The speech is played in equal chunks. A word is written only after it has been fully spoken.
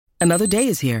Another day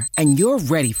is here, and you're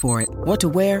ready for it. What to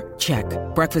wear? Check.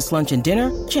 Breakfast, lunch, and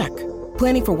dinner? Check.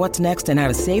 Planning for what's next and how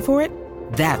to save for it?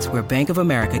 That's where Bank of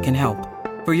America can help.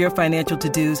 For your financial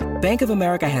to-dos, Bank of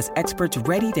America has experts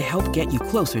ready to help get you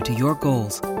closer to your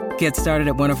goals. Get started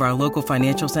at one of our local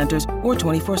financial centers or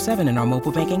 24/7 in our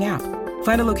mobile banking app.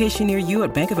 Find a location near you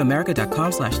at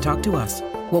bankofamerica.com/talktous.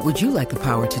 What would you like the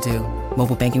power to do?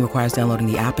 Mobile banking requires downloading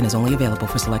the app and is only available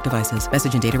for select devices.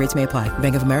 Message and data rates may apply.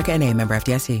 Bank of America N.A., member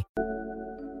FDIC.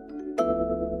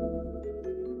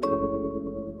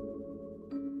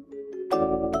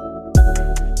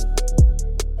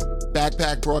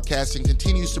 Backpack Broadcasting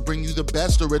continues to bring you the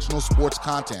best original sports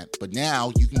content, but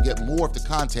now you can get more of the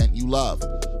content you love.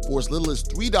 For as little as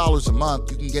 $3 a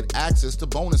month, you can get access to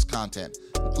bonus content,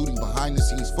 including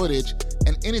behind-the-scenes footage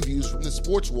and interviews from the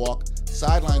Sports Walk,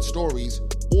 Sideline Stories,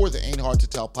 or the Ain't Hard to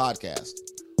Tell podcast.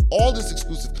 All this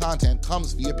exclusive content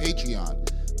comes via Patreon.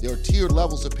 There are tiered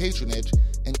levels of patronage,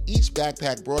 and each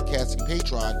Backpack Broadcasting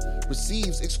patron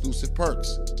receives exclusive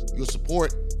perks. Your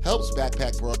support helps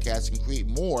Backpack Broadcasting create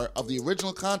more of the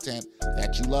original content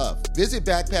that you love. Visit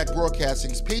Backpack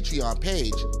Broadcasting's Patreon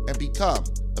page and become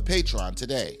a patron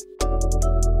today.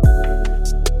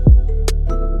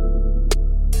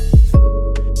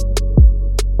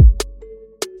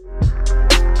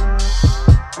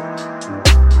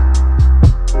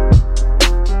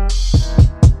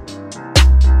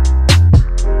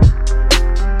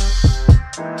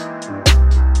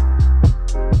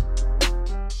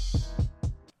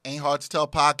 Hard to Tell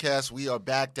podcast. We are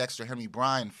back. Dexter Henry,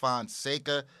 Brian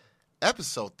Fonseca,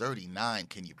 episode 39.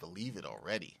 Can you believe it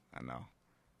already? I know.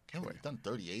 Can't we've done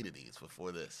 38 of these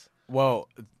before this. Well,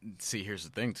 see, here's the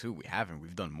thing too. We haven't.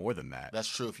 We've done more than that. That's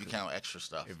true. If you count extra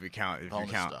stuff. If you count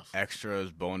stuff.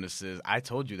 Extras, bonuses. I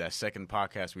told you that second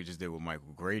podcast we just did with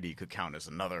Michael Grady could count as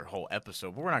another whole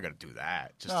episode, but we're not gonna do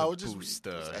that.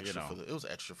 It was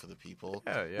extra for the people.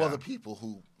 Yeah. Well, the people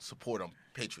who support on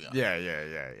Patreon. Yeah.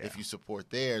 If you support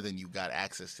there, then you got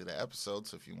access to the episode.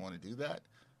 So if you want to do that,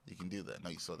 you can do that. I know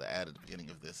you saw the ad at the beginning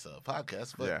of this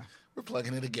podcast, but we're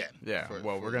plugging it again. Yeah.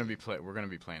 We're gonna be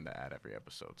playing the ad every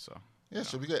episode. So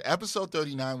should be good. Episode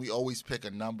 39. We always pick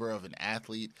a number of an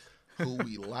athlete who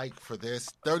we like for this.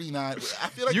 39. I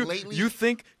feel like lately you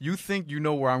think you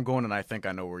know where I'm going, and I think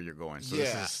I know where you're going. So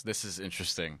this is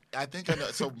interesting. I think I know.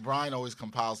 So Brian always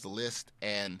compiles the list,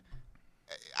 and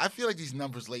I feel like these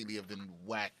numbers lately have been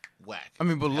whack. I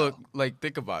mean, but look,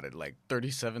 think about it.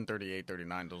 37, 38,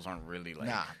 39, those aren't really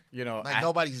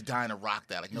nobody's dying to rock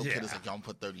that. Like, no kid is like, yo, I'm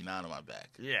put 39 on my back.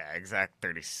 Yeah, exact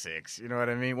 36. You know what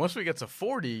I mean? Once we get to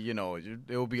 40, it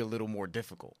will be a little more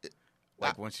difficult.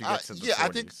 Once you get to the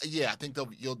 40s. I think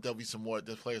there'll be some more.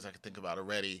 There's players I can think about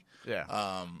already.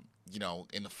 Yeah.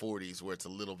 In the 40s where it's a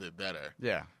little bit better.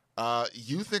 Yeah.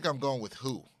 You think I'm going with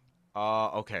who?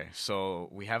 Okay, so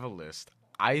we have a list.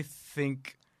 I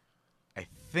think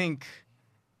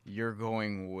you're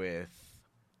going with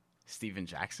Steven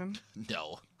Jackson?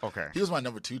 No. Okay. He was my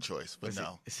number 2 choice, but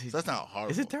no. That's not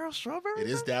horrible. Is it Darryl Strawberry? It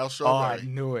is Darryl Strawberry. Oh, I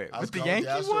knew it. With the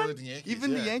Yankee one? With the Yankees,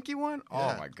 even the Yankee one?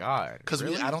 Yeah. Oh, my God. Because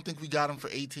I don't think we got him for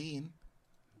 18.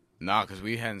 Nah, because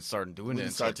we hadn't started doing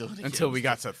it until we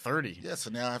got to 30. Yeah, so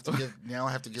now I have to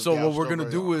give. So what we're gonna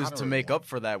do is to make up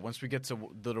for that. Once we get to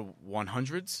the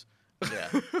 100s.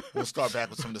 Yeah, we'll start back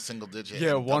with some of the single digit.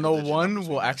 Yeah, 101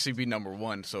 will actually be number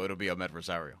 1, so it'll be Ahmed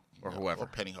Rosario or whoever. Or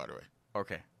Penny Hardaway.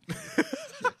 Okay.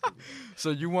 So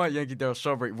you want Yankee Darryl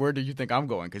Strawberry. Where do you think I'm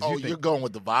going? You're going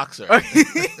with the boxer.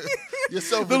 You're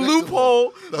so the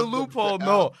loophole.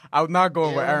 No, I'm not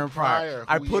going with Aaron Pryor.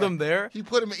 I put him there. He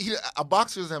put him. A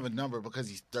boxer doesn't have a number because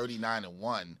he's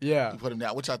 39-1. Yeah, you put him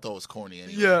down, which I thought was corny.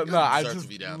 Anyway. Yeah, no, I just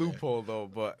loophole though.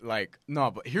 But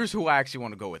But here's who I actually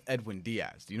want to go with: Edwin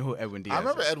Diaz. Do you know who Edwin Diaz? I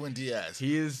remember Edwin Diaz.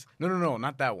 He is no,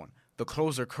 not that one. The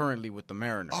closer currently with the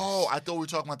Mariners. Oh, I thought we were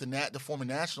talking about the former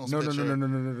Nationals pitcher.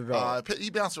 No. He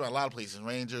bounced around a lot of places.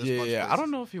 Rangers. Yeah. I don't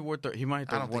know if he wore. He might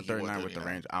have worn 39 with the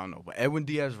Rangers. I don't know. But Edwin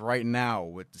Diaz right now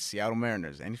with the Seattle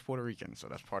Mariners, and he's Puerto Rican, so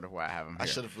that's part of why I have him here. I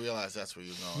should have realized that's where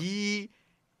you're going. He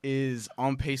is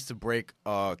on pace to break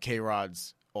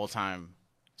K-Rod's all-time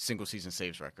single-season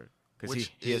saves record.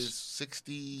 Which he has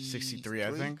 63,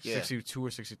 I think. Yeah. 62 or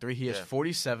 63. He has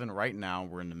 47 right now.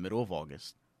 We're in the middle of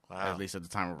August. Wow. At least at the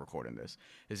time of recording this.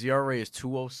 His ERA is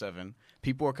 2.07.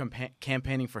 People are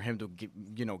campaigning for him to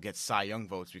get Cy Young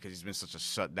votes because he's been such a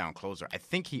shutdown closer. I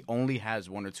think he only has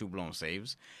 1 or 2 blown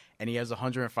saves, and he has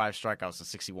 105 strikeouts in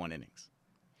 61 innings.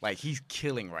 He's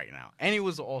killing right now. And he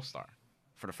was an all-star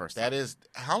for the first time. That is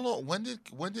how long? When did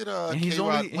he's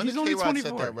K-Rod only 24. set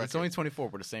that record? It's only 24.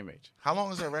 We're the same age. How long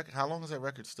has that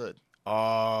record stood?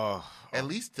 At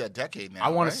least a decade now. I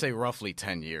want right? to say roughly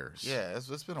 10 years. Yeah,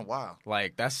 it's been a while.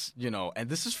 Like, that's, and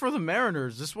this is for the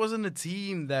Mariners. This wasn't a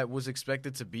team that was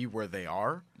expected to be where they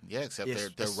are. Yeah, except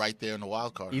they're right there in the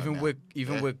wild card. Even with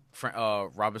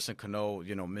Robinson Cano,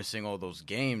 missing all those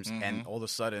games, and all of a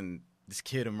sudden this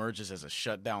kid emerges as a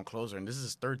shutdown closer, and this is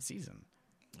his third season.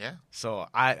 Yeah. So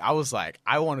I was like,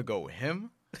 I want to go with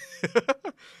him.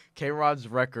 K-Rod's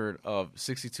record of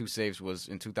 62 saves was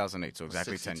in 2008, so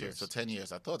exactly 10 years. So 10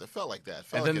 years. I thought it felt like that.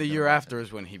 And then the year after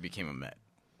is when he became a Met.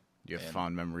 Do you have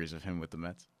fond memories of him with the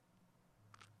Mets?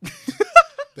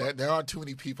 There aren't too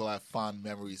many people I have fond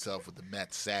memories of with the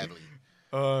Mets, sadly.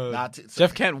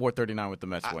 Jeff Kent wore 39 with the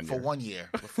Mets one year. For 1 year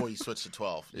before he switched to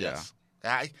 12. Yes.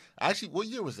 I actually, what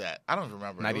year was that? I don't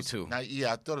remember. 92.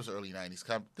 Yeah, I thought it was early 90s.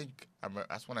 Cause I remember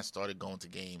that's when I started going to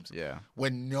games. Yeah.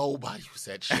 When nobody was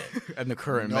that shit. And the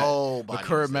current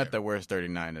Met that wears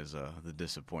 39 is the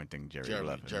disappointing Jerry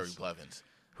Blevins. Jerry Blevins,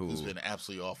 who's been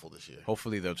absolutely awful this year.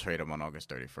 Hopefully they'll trade him on August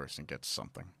 31st and get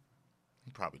something.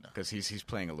 Probably not, because he's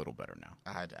playing a little better now.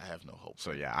 I have no hope.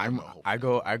 So yeah, I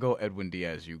go Edwin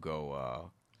Diaz. You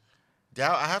go.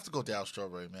 I have to go Dow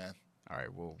Strawberry, man. All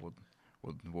right, we'll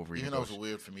renegotiate. Even though it was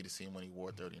weird for me to see him when he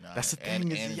wore 39. That's the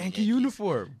thing. It's a Yankee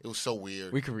uniform. It was so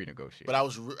weird. We could renegotiate. But I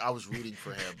was rooting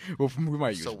for him. Well, we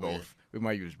might use so both. Weird. We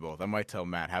might use both. I might tell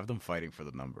Matt, have them fighting for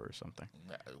the number or something.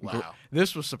 Wow.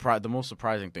 This was the most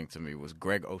surprising thing to me was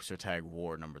Greg Ostertag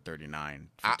wore number 39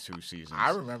 for 2 seasons. I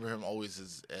remember him always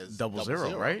as double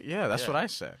zero, right? Yeah, that's what I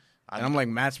said. And I'm like,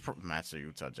 Matt's a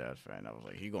Utah Jazz fan. I was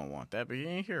like, he gonna want that, but he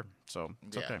ain't here, so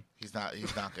it's okay. He's not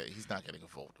getting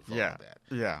involved with that.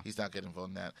 Yeah, he's not getting involved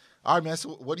in that. All right, man.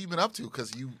 So what have you been up to?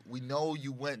 Because we know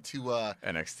you went to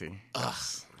NXT.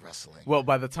 Wrestling. Well,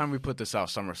 by the time we put this out,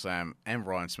 SummerSlam and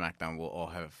Raw and SmackDown will all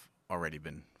have already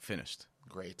been finished.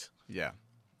 Great. Yeah.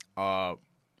 But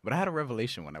I had a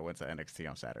revelation when I went to NXT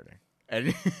on Saturday,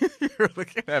 and you're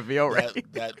looking at me already.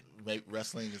 That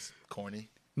wrestling is corny.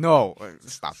 No,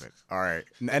 stop it. All right.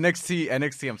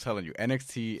 NXT, I'm telling you,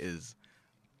 NXT is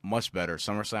much better.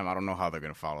 SummerSlam, I don't know how they're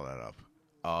going to follow that up.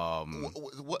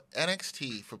 What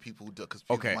NXT for people who do? Because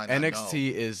might not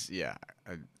NXT know. is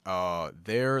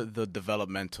they're the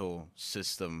developmental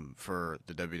system for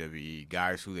the WWE.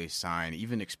 Guys who they sign,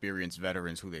 even experienced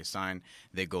veterans who they sign,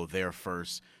 they go there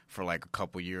first for like a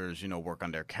couple years. Work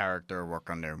on their character, work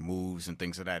on their moves and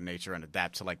things of that nature, and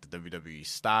adapt to like the WWE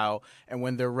style. And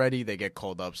when they're ready, they get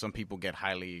called up. Some people get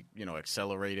highly,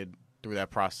 accelerated through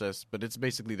that process, but it's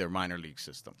basically their minor league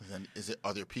system. And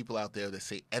are there people out there that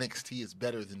say NXT is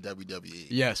better than WWE?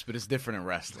 Yes, but it's different in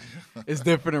wrestling. It's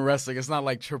different in wrestling. It's not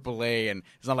like AAA and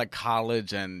it's not like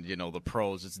college and, the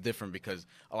pros. It's different because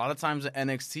a lot of times at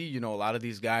NXT, a lot of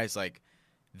these guys, like,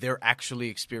 they're actually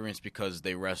experienced because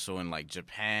they wrestle in, like,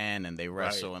 Japan and they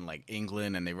wrestle in, like,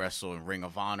 England and they wrestle in Ring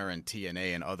of Honor and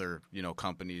TNA and other,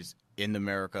 companies in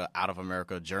America, out of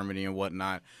America, Germany and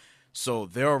whatnot. So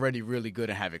they're already really good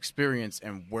and have experience,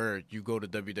 and where you go to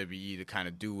WWE to kind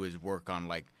of do is work on,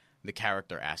 like, the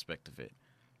character aspect of it,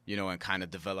 and kind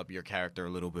of develop your character a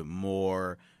little bit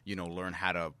more, learn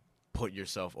how to put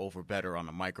yourself over better on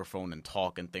a microphone and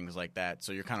talk and things like that.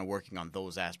 So you're kind of working on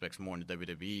those aspects more in the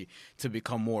WWE to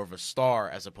become more of a star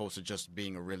as opposed to just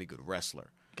being a really good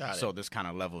wrestler. Got it. So there's kind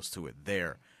of levels to it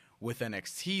there. With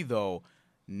NXT, though,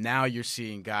 now you're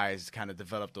seeing guys kind of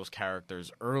develop those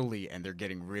characters early, and they're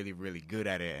getting really, really good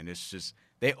at it. And it's just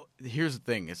here's the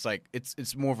thing: it's like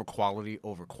it's more of a quality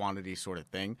over quantity sort of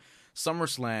thing.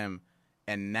 SummerSlam,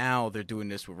 and now they're doing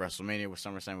this with WrestleMania, with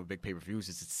SummerSlam, with big pay-per-views.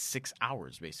 It's 6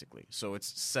 hours basically, so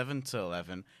it's 7 to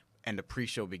 11, and the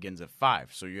pre-show begins at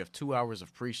 5. So you have 2 hours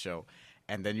of pre-show,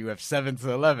 and then you have 7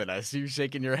 to 11. I see you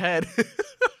shaking your head.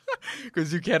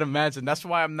 Because you can't imagine. That's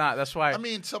why I'm not. That's why. I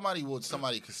mean, somebody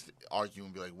could argue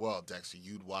and be like, "Well, Dexter,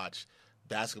 you'd watch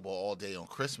basketball all day on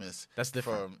Christmas." That's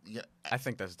different. I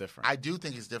think that's different. I do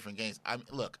think it's different games.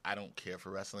 Look, I don't care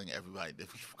for wrestling. Everybody,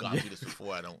 if we've gone through this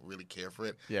before, I don't really care for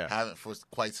it. Yeah, haven't for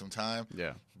quite some time.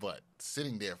 Yeah, but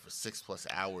sitting there for 6+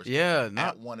 hours.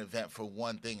 At one event for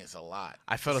one thing is a lot.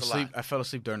 I fell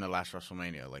asleep during the last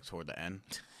WrestleMania, like toward the end.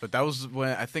 But that was when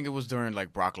I think it was during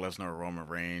like Brock Lesnar or Roman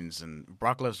Reigns, and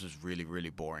Brock Lesnar is really,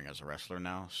 really boring as a wrestler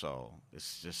now. So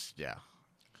it's just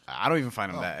I don't even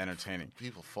find him that entertaining.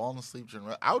 People falling asleep during.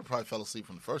 I would probably fell asleep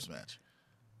from the first match.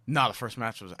 No, the first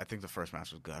match was. I think the first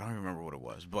match was good. I don't even remember what it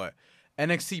was, but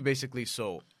NXT basically.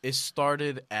 So it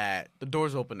started at the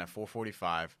doors opened at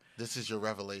 4:45. This is your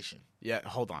revelation. Yeah,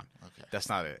 hold on. Okay, that's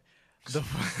not it.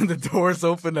 The doors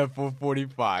opened at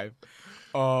 4:45.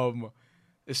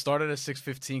 It started at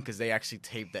 6:15 because they actually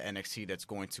taped the NXT that's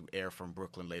going to air from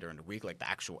Brooklyn later in the week, like the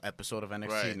actual episode of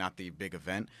NXT, not the big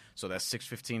event. So that's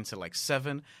 6:15 to like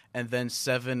 7, and then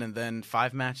 7, and then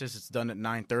 5 matches. It's done at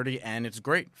 9:30, and it's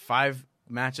great. 5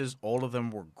 matches, all of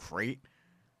them were great.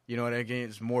 You know what I mean?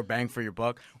 It's more bang for your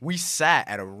buck. We sat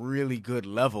at a really good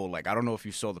level. Like, I don't know if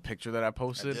you saw the picture that I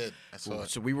posted. I did. I saw it.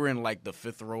 So we were in like the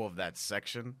 5th row of that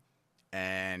section.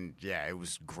 And yeah, it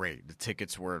was great. The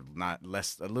tickets were a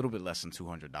little bit less than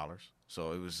 $200.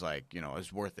 So it was like,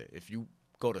 it's worth it. If you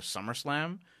go to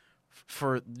SummerSlam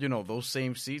for, those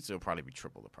same seats, it'll probably be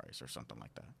triple the price or something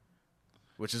like that.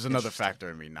 Which is another factor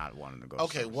in me not wanting to go.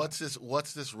 Okay, to what's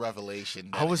this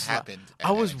revelation that happened?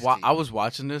 I was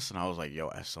watching this and I was like, yo,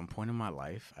 at some point in my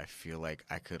life, I feel like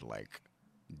I could like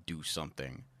do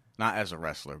something. Not as a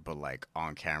wrestler, but like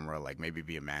on camera, like maybe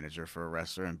be a manager for a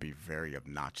wrestler and be very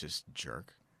obnoxious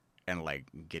jerk and like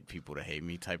get people to hate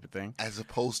me type of thing. As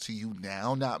opposed to you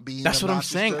now not being That's what I'm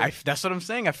saying. Jerk? That's what I'm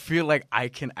saying. I feel like I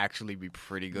can actually be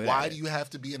pretty good Why at it. do you have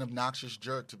to be an obnoxious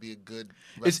jerk to be a good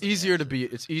wrestling It's easier manager? to be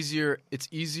it's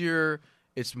easier,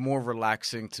 it's more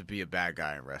relaxing to be a bad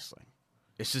guy in wrestling.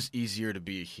 It's just easier to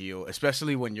be a heel,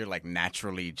 especially when you're like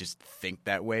naturally just think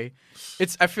that way.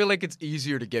 I feel like it's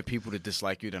easier to get people to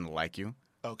dislike you than to like you.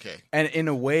 Okay. And in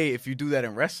a way, if you do that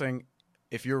in wrestling,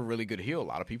 if you're a really good heel, a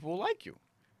lot of people will like you.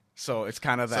 So it's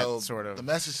kind of that sort of... The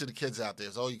message to the kids out there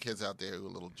is all you kids out there who are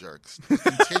little jerks.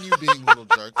 Continue being little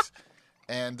jerks,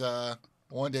 and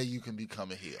one day you can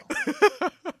become a heel.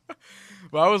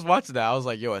 Well, I was watching that. I was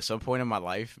like, yo, at some point in my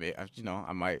life,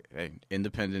 I might...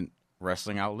 independent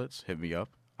wrestling outlets, hit me up.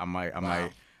 I might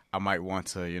want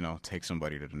to, take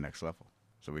somebody to the next level.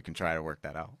 So we can try to work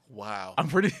that out. Wow. I'm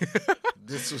pretty...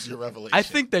 This was your revelation. I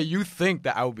think that you think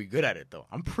that I would be good at it, though.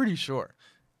 I'm pretty sure.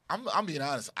 I'm being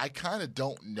honest. I kind of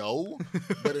don't know,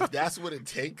 but if that's what it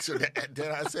takes,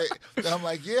 then I'm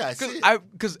like, yeah, I see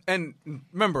it. And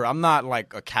remember, I'm not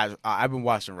like a casual. I've been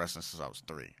watching wrestling since I was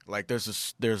 3. Like, there's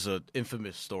a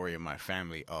infamous story in my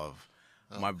family of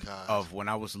when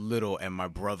I was little and my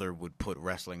brother would put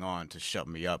wrestling on to shut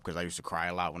me up because I used to cry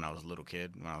a lot when I was a little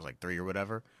kid, when I was like 3 or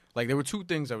whatever. Like, there were 2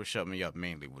 things that would shut me up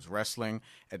mainly. It was wrestling,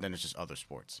 and then it's just other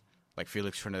sports. Like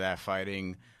Felix Trinidad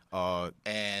fighting.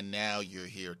 And now you're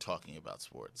here talking about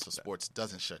sports. So sports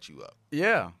doesn't shut you up.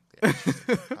 Yeah. But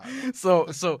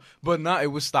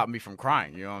it would stop me from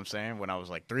crying, you know what I'm saying? When I was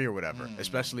like 3 or whatever.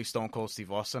 Especially Stone Cold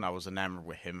Steve Austin. I was enamored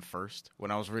with him first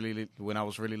when I was really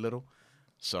little.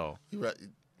 So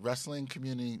wrestling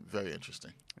community, very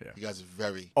interesting. Yeah. You guys are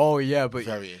very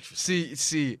very interesting.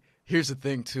 See, here's the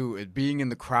thing too. Being in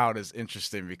the crowd is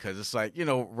interesting because it's like,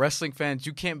 wrestling fans,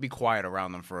 you can't be quiet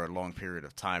around them for a long period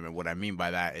of time. And what I mean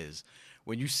by that is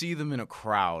when you see them in a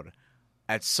crowd,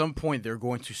 at some point they're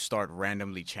going to start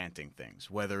randomly chanting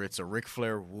things, whether it's a Ric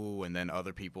Flair woo and then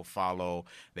other people follow.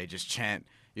 They just chant,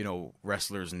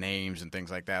 wrestlers' names and things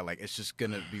like that. Like, it's just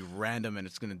going to be random and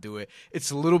it's going to do it.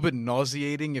 It's a little bit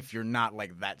nauseating if you're not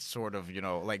like that sort of,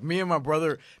 like me and my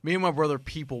brother,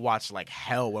 people watch like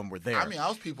hell when we're there. I mean,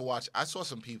 I saw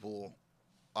some people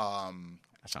that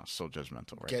sounds so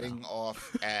judgmental right getting now.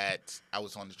 off I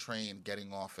was on the train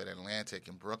getting off at Atlantic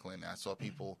in Brooklyn, and I saw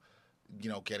people,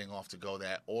 getting off to go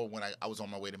that. Or when I was on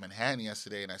my way to Manhattan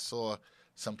yesterday and I saw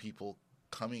some people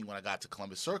coming when I got to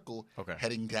Columbus Circle,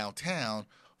 heading downtown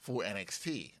for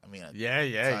NXT. I mean,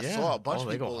 I saw a bunch of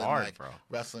people in like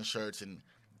wrestling shirts and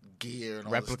gear and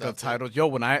all replica this stuff titles. Yo,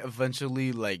 when I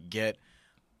eventually like get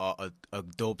a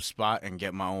dope spot and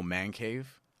get my own man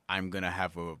cave, I'm gonna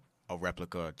have a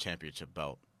replica championship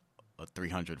belt, a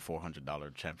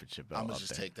 $300-$400 championship belt. I'm gonna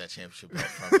just take that championship belt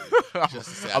from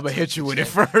you. I'm gonna hit you with it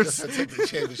first. Just to take the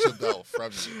championship belt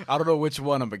from you. I don't know which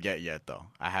one I'm gonna get yet, though.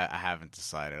 I haven't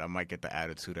decided. I might get the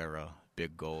Attitude Era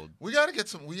big gold. We gotta get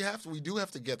some. We do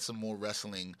have to get some more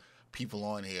wrestling people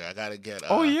on here. I gotta get.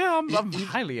 I'm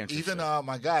highly interested. Even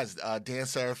my guys, Dan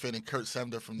Serafin and Kurt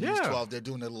Semder from News 12, they're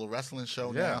doing their little wrestling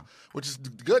show now, which is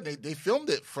good. They filmed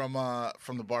it from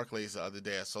the Barclays the other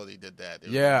day. I saw they did that.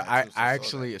 I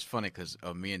actually, it's funny because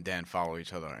me and Dan follow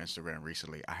each other on Instagram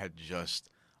recently. I had just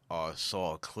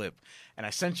saw a clip, and I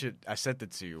sent it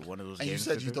to you. One of those. And games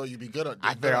you said you thought you'd be good on.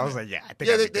 I was like, yeah, I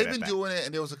think. They've been doing it,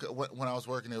 and there was when I was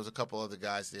working, there was a couple other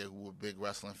guys there who were big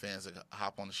wrestling fans that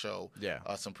hop on the show. Yeah,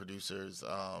 some producers.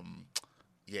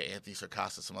 Anthony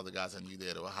Sarkasa, some other guys I knew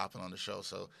there that were hopping on the show.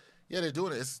 So yeah, they're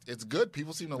doing it. It's good.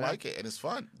 People seem to like it, and it's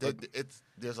fun.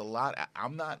 There's a lot.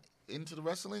 I'm not into the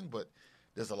wrestling, but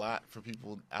there's a lot for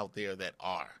people out there that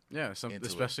are. Yeah,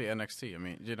 especially NXT. I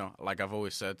mean, like I've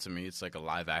always said, to me, it's like a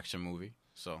live action movie.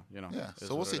 So, Yeah,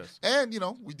 so we'll see. And,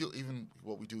 we do, even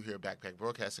what we do here at Backpack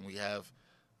Broadcasting, we have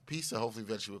piece that hopefully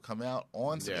eventually will come out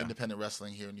on some Yeah. independent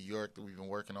wrestling here in New York that we've been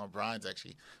working on. Brian's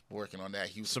actually working on that.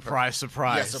 He was Surprise.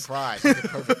 Yeah, surprise. He's the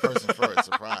perfect person for it.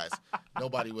 Surprise.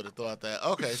 Nobody would have thought that.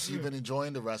 Okay, so you've been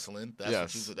enjoying the wrestling.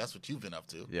 That's what you've been up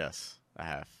to. Yes, I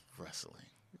have. Wrestling.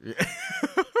 Yeah.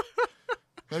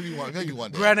 Maybe one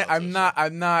day. Granted, I'm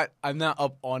not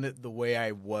up on it the way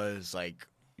I was, like,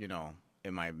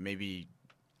 in my maybe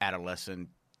adolescent,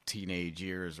 teenage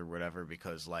years or whatever,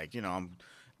 because, like,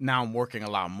 I'm working a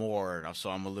lot more, so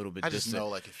I'm a little bit. I just distant. know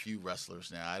like a few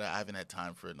wrestlers now. I haven't had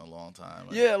time for it in a long time.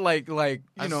 Yeah,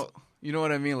 you know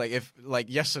what I mean. Like if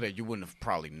yesterday, you wouldn't have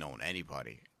probably known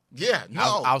anybody. Yeah,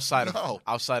 no, outside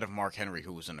of Mark Henry,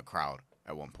 who was in the crowd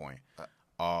at one point.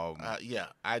 Yeah,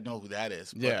 I know who that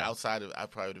is. But Yeah. outside of, I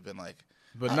probably would have been like.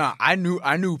 But I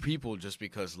knew people just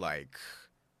because, like,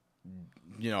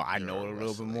 I know it a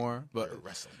little bit more. But you're a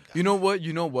wrestling guy.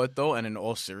 you know what though, and in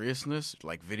all seriousness,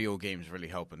 like, video games really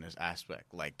help in this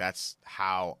aspect. Like, that's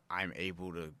how I'm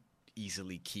able to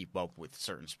easily keep up with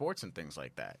certain sports and things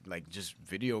like that. Like, just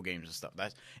video games and stuff.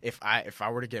 That's if I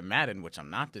were to get Madden, which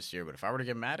I'm not this year, but if I were to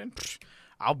get Madden,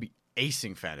 I'll be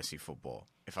acing fantasy football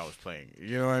if I was playing.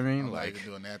 You know what I mean? I'm like, not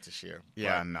even doing that this year.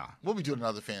 Yeah, nah. We'll be doing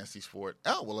another fantasy sport.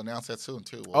 Oh, we'll announce that soon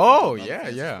too.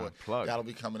 Yeah. Plug. That'll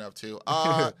be coming up too.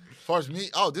 As far as me,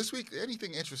 this week,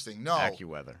 anything interesting? No.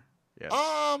 AccuWeather.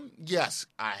 Yeah. Yes,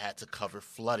 I had to cover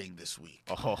flooding this week.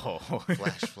 Oh.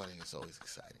 Flash flooding is always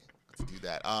exciting to do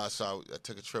that. So I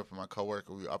took a trip with my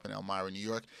coworker. We were up in Elmira, New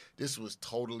York. This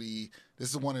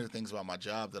is one of the things about my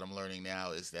job that I'm learning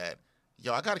now is that,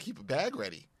 I got to keep a bag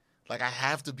ready. Like, I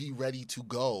have to be ready to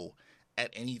go at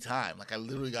any time. Like, I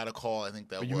literally got a call. I think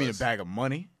that You mean a bag of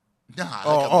money?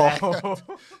 Nah.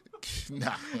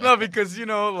 Nah. No, because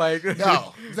No, it's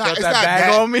got not that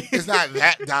bag on me. It's not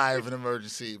that dire of an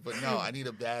emergency. But no, I need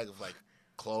a bag of like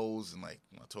clothes and like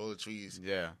toiletries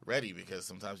ready, because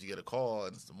sometimes you get a call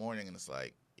and it's the morning and it's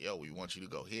like, we want you to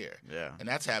go here. Yeah. And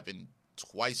that's happened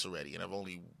twice already, and I've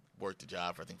only worked the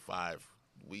job for I think 5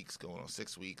 weeks, going on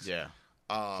 6 weeks. Yeah.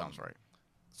 Sounds right.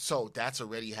 So that's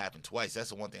already happened twice. That's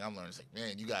the one thing I'm learning. It's like,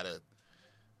 man, you got to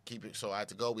keep it. So I had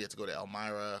to go. We had to go to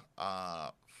Elmira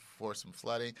for some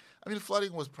flooding. I mean, the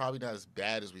flooding was probably not as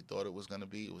bad as we thought it was going to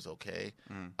be. It was okay.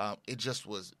 It just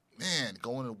was, man,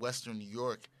 going to Western New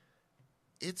York,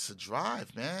 it's a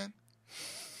drive, man.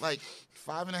 Like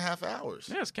 5.5 hours.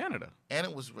 Yeah, it's Canada. And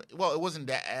it was, it wasn't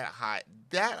that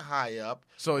high up.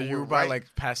 So you were by like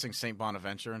passing St.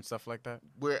 Bonaventure and stuff like that?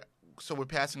 We're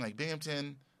passing like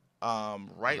Binghamton,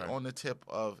 right on the tip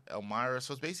of Elmira.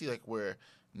 So it's basically like where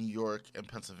New York and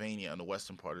Pennsylvania on the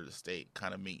western part of the state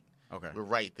kind of meet. Okay. We're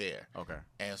right there. Okay.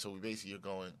 And so we basically are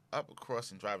going up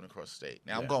across and driving across the state.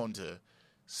 Now I'm going to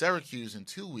Syracuse in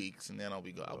 2 weeks, and then I'll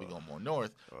be going more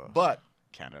north. But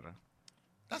Canada.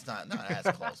 That's not as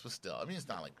close, but still. I mean, it's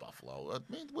not like Buffalo. I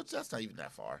mean, that's not even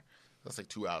that far. That's like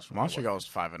 2 hours from Montreal's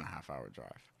 5.5 hour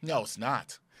drive. No, it's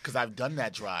not. Because I've done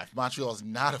that drive. Montreal is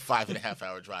not a 5.5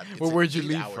 hour drive. It's well, where'd you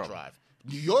leave 8 hour from? Drive.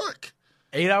 New York.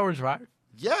 8 hour drive?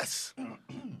 Yes.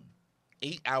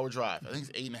 8 hour drive. I think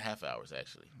it's 8.5 hours,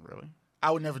 actually. Really? I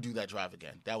would never do that drive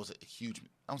again. That was a huge,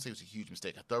 I don't say it was a huge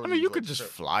mistake. I mean, you could just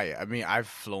fly it. I mean, I've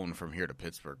flown from here to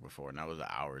Pittsburgh before, and that was an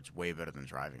hour. It's way better than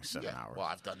driving 7 hours. Well,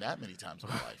 I've done that many times in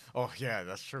my life. Oh, yeah,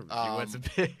 that's true. You went to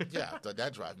Pitt. Yeah, I've done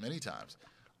that drive many times.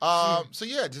 So,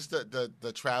 yeah, just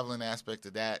the traveling aspect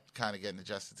of that, kind of getting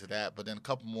adjusted to that. But then a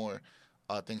couple more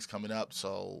things coming up.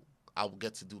 So I will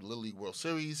get to do the Little League World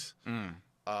Series.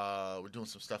 We're doing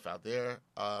some stuff out there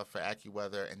for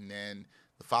AccuWeather. And then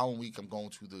the following week, I'm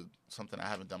going to something I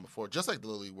haven't done before, just like the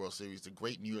Little League World Series, the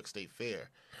Great New York State Fair.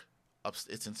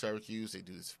 It's in Syracuse. They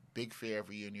do this big fair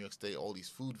every year in New York State, all these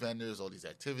food vendors, all these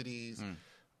activities.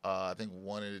 I think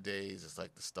one of the days is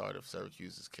like the start of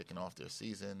Syracuse is kicking off their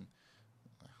season.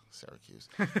 Syracuse.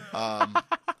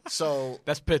 So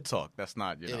that's Pitt talk. That's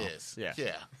not, It is. Yeah.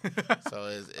 So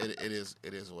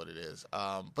it is what it is.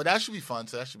 But that should be fun.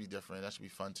 So that should be different. That should be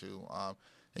fun too. And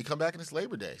you come back and it's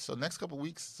Labor Day. So next couple of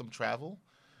weeks, some travel.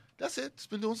 That's it. Just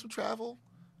been doing some travel.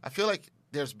 I feel like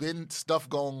there's been stuff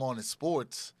going on in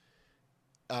sports.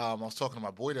 I was talking to my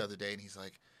boy the other day, and he's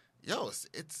like, "Yo,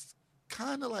 it's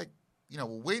kind of like, we're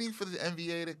waiting for the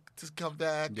NBA to come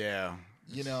back." Yeah.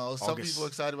 Some people are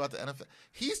excited about the NFL.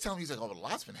 He's telling me, he's like, "Oh, a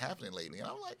lot's been happening lately," and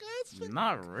I'm like, "It's been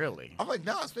not really." I'm like,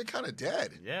 "No, it's been kind of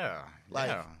dead." Yeah.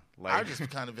 Like I've just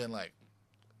kind of been like,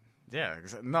 yeah,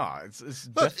 no, it's.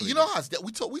 But definitely you know how it's dead.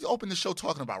 We opened the show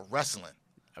talking about wrestling.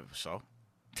 So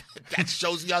That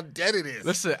shows you how dead it is.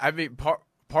 listen, I mean, part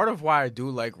part of why I do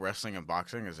like wrestling and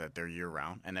boxing is that they're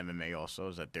year-round, and MMA also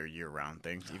is that they're year-round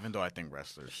things, even though I think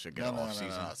wrestlers should get off-season.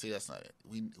 No. See, that's not it.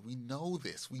 We know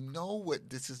this. We know what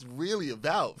this is really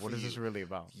about. What is this really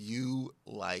about? You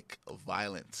like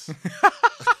violence.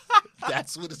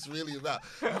 That's what it's really about.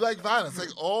 You like violence.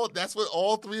 That's what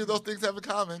all three of those things have in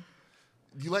common.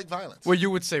 You like violence. Well, you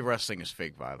would say wrestling is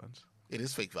fake violence. It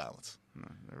is fake violence.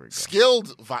 There we go.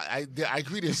 Skilled. I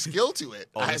agree. There's skill to it.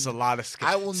 There's a lot of skill.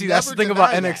 I will See, never that's the thing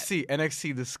deny about that. NXT.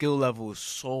 NXT, the skill level is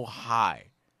so high,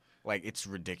 like it's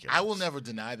ridiculous. I will never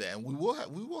deny that, and we will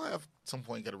have at some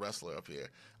point get a wrestler up here.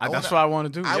 That's what I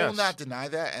want to do. I yes. will not deny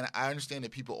that, and I understand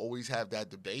that people always have that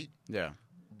debate. Yeah.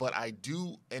 But I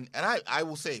do, and I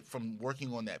will say, from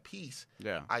working on that piece,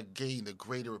 I gained a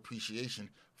greater appreciation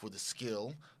for the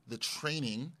skill, the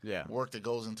training work that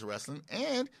goes into wrestling,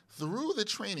 and through the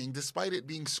training, despite it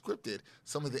being scripted,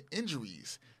 some of the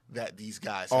injuries that these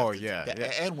guys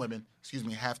and women,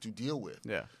 have to deal with.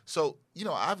 Yeah. So,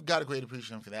 I've got a great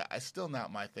appreciation for that. It's still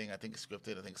not my thing. I think it's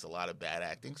scripted. I think it's a lot of bad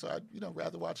acting. So I'd,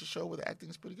 rather watch a show where the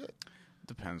acting is pretty good.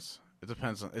 Depends. It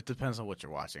depends on what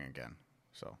you're watching again.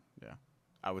 So, yeah.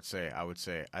 I would say.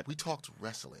 We talked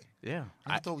wrestling. Yeah.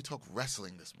 I thought we talked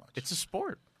wrestling this much. It's a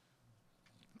sport.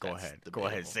 Go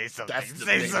ahead. Say something. That's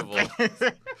say debatable.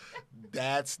 something.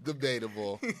 That's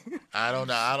debatable. I don't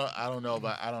know. I don't know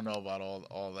about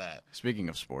all that. Speaking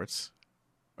of sports,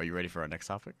 are you ready for our next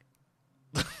topic?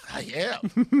 I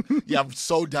am. Yeah, I'm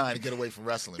so dying to get away from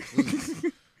wrestling. Please.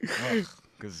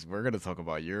 Because we're gonna talk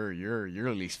about your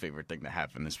least favorite thing that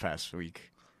happened this past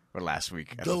week. Or last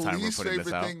week at the time we're putting this out. The least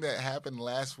favorite thing that happened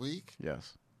last week?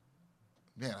 Yes.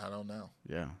 Man, I don't know.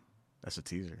 Yeah. That's a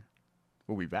teaser.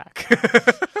 We'll be back.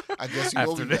 I guess you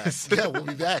will be back. Yeah, we'll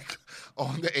be back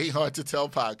on the Ain't Hard to Tell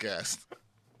podcast.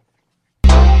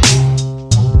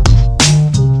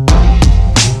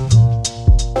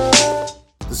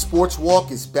 The Sports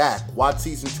Walk is back. Watch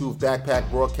Season 2 of Backpack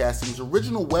Broadcasting's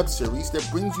original web series that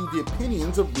brings you the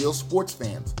opinions of real sports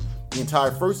fans. The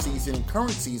entire first season and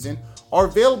current season are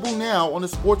available now on the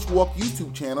Sports Walk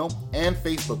YouTube channel and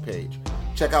Facebook page.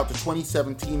 Check out the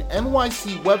 2017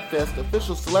 NYC WebFest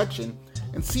official selection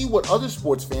and see what other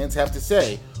sports fans have to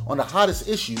say on the hottest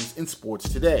issues in sports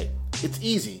today. It's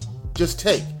easy. Just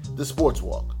take the Sports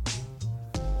Walk.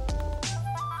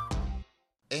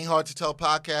 Ain't Hard to Tell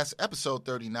podcast, episode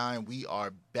 39. We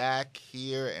are back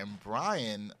here, and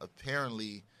Brian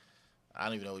apparently, I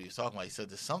don't even know what he was talking about. He said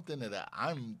there's something that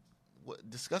I'm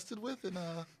disgusted with in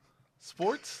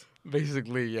sports.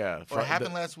 Basically, yeah. Or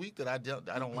happened last week that I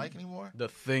don't like anymore. The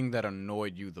thing that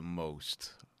annoyed you the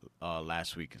most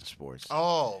last week in sports.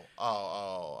 And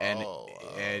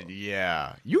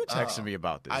yeah, you texted me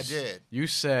about this. I did. You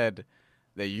said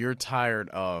that you're tired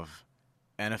of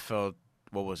NFL.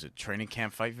 What was it? Training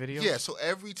camp fight videos? Yeah. So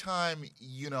every time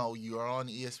you're on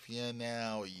ESPN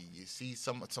now, you see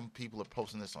some people are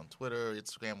posting this on Twitter,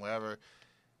 Instagram, wherever.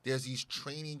 There's these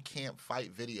training camp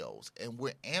fight videos, and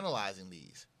we're analyzing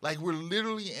these. Like, we're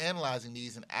literally analyzing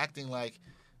these and acting like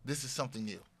this is something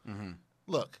new. Mm-hmm.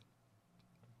 Look,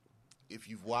 if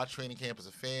you've watched training camp as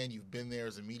a fan, you've been there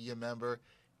as a media member,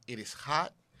 it is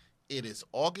hot. It is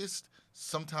August.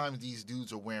 Sometimes these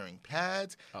dudes are wearing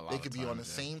pads. They could be on the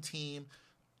same team.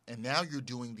 And now you're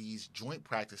doing these joint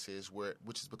practices,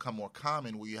 which has become more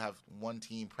common, where you have one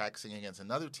team practicing against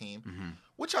another team,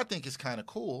 which I think is kind of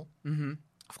cool. Mm-hmm.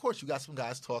 Of course, you got some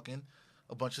guys talking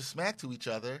a bunch of smack to each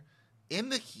other in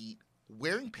the heat,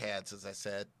 wearing pads, as I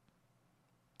said.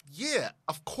 Yeah,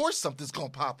 of course something's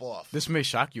going to pop off. This may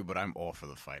shock you, but I'm all for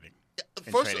the fighting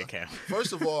in training camp.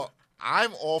 First of all,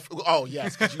 I'm all for, oh,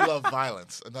 yes, because you love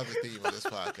violence, another theme of this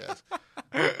podcast.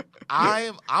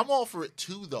 I'm all for it,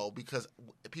 too, though, because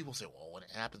people say, well, when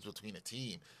it happens between a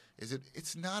team,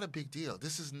 it's not a big deal.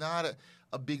 This is not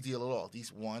a big deal at all.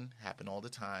 These, happen all the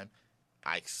time.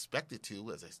 I expect it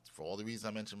to, for all the reasons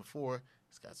I mentioned before.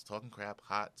 These guys are talking crap,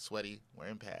 hot, sweaty,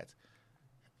 wearing pads.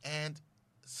 And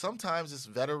sometimes it's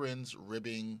veterans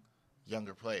ribbing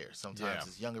younger players. Sometimes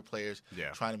it's younger players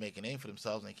trying to make a name for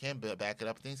themselves, and they can't back it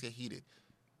up. Things get heated.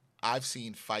 I've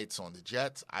seen fights on the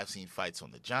Jets. I've seen fights on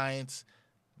the Giants.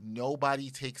 Nobody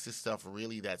takes this stuff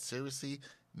really that seriously.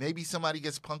 Maybe somebody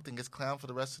gets punked and gets clowned for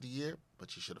the rest of the year,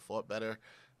 but you should have fought better,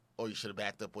 or you should have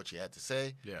backed up what you had to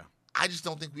say. Yeah. I just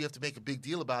don't think we have to make a big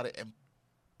deal about it and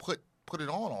put it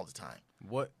on all the time.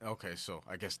 What? Okay, so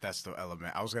I guess that's the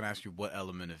element. I was going to ask you what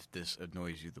element of this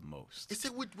annoys you the most. It's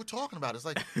that we're talking about. It's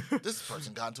like this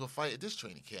person got into a fight at this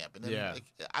training camp, and then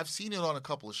I've seen it on a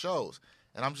couple of shows,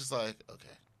 and I'm just like,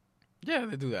 okay. Yeah,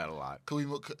 they do that a lot.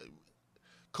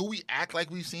 Could we act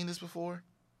like we've seen this before?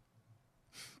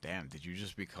 Damn, did you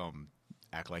just become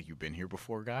act like you've been here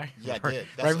before guy. Yeah, I did.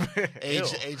 That's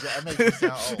age, that makes me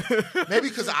sound old. Maybe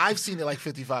because I've seen it like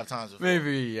 55 times before.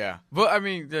 Maybe, yeah. But, I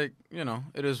mean, like,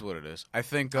 it is what it is. I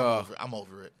think... I'm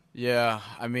over it. Yeah,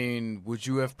 I mean, would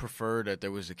you have preferred that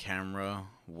there was a camera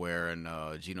where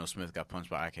Geno Smith got punched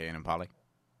by IK and Impali?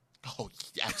 Oh,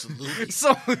 absolutely.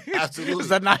 Absolutely. Is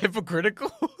that not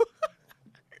hypocritical?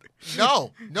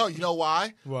 No. You know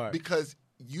why? Why? Because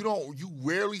you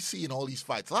rarely see in all these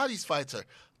fights. A lot of these fights are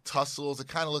tussles. It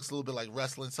kind of looks a little bit like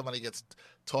wrestling. Somebody gets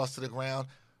tossed to the ground.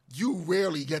 You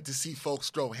rarely get to see folks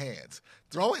throw hands.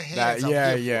 Throwing hands,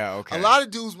 okay. A lot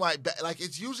of dudes might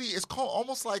it's called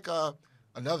almost like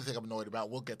another thing I'm annoyed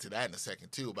about. We'll get to that in a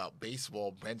second too, about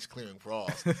baseball bench clearing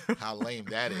brawls. How lame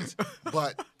that is.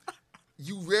 But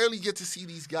you rarely get to see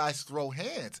these guys throw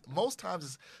hands. Most times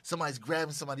it's somebody's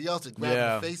grabbing somebody else and grabbing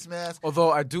a face mask.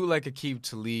 Although I do like Aqib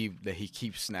Talib that he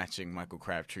keeps snatching Michael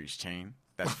Crabtree's chain.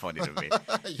 That's funny to me.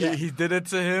 Yeah. He did it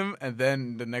to him, and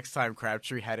then the next time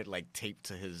Crabtree had it like taped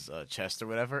to his chest or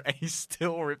whatever, and he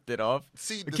still ripped it off.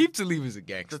 See, Aqib Talib is a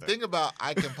gangster. The thing about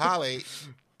Ike Pale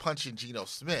punching Geno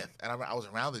Smith, and I was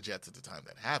around the Jets at the time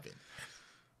that happened.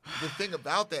 The thing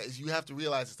about that is you have to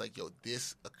realize it's like,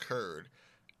 this occurred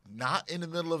not in the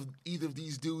middle of either of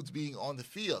these dudes being on the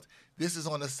field. This is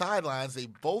on the sidelines. They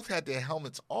both had their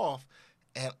helmets off,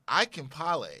 and Ike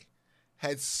Pale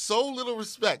had so little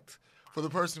respect for the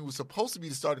person who was supposed to be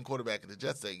the starting quarterback of the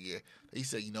Jets that year that he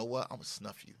said, you know what, I'm going to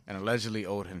snuff you. And allegedly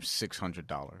owed him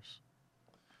 $600.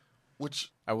 Which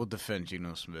I will defend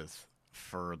Geno Smith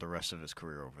for the rest of his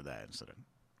career over that incident.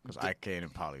 Because Ike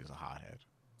and Polly is a hothead.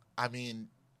 I mean,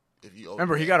 if you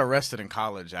remember, he got arrested in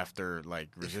college after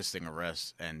resisting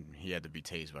arrest, and he had to be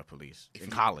tased by police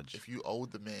in college. If you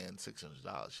owed the man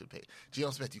 $600, should pay. Geno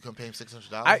Smith, you couldn't pay him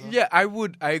 $600. I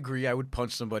would. I agree. I would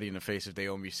punch somebody in the face if they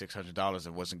owe me $600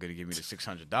 and wasn't going to give me the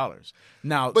 $600.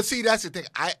 Now, but see, that's the thing.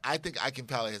 I think Ike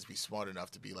Pale has to be smart enough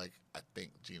to be like, I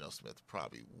think Geno Smith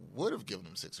probably would have given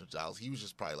him $600. He was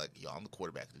just probably like, I'm the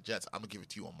quarterback of the Jets. I'm gonna give it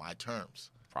to you on my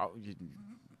terms. Probably.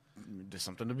 There's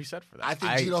something to be said for that. I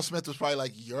think Geno Smith was probably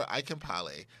like, you're Ike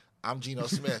Pale. I'm Geno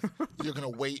Smith. You're going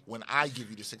to wait when I give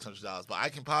you the $600. But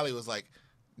Ike Pale was like,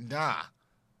 nah.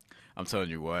 I'm telling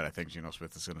you what, I think Geno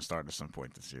Smith is going to start at some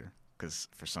point this year. Because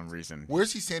for some reason.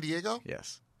 Where's he, San Diego?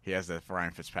 Yes. He has that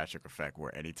Ryan Fitzpatrick effect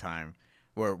where anytime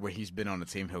where he's been on the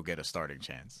team, he'll get a starting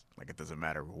chance. Like, it doesn't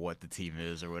matter what the team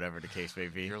is or whatever the case may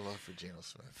be. Your love for Geno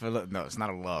Smith. No, it's not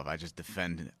a love. I just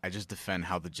defend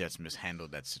how the Jets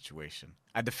mishandled that situation.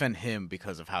 I defend him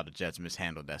because of how the Jets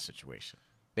mishandled that situation.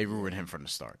 They ruined him from the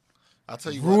start. I'll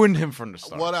tell you him from the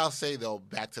start. What I'll say, though,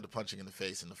 back to the punching in the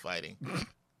face and the fighting,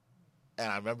 and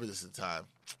I remember this at the time,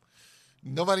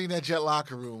 nobody in that Jet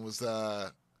locker room was,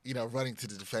 running to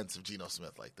the defense of Geno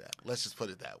Smith like that. Let's just put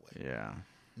it that way. Yeah.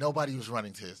 Nobody was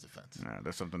running to his defense. No,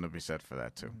 there's something to be said for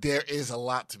that, too. There is a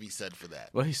lot to be said for that.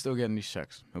 Well, he's still getting these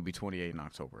checks. He'll be 28 in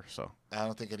October, so. I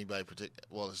don't think anybody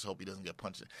well, let's hope he doesn't get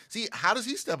punched. See, how does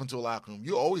he step into a locker room?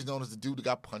 You're always known as the dude that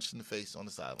got punched in the face on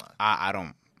the sideline.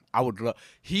 I would love.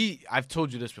 I've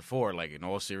told you this before, like in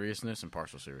all seriousness and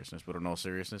partial seriousness, but in all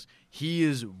seriousness, he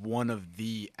is one of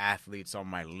the athletes on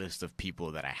my list of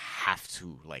people that I have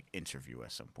to interview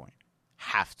at some point.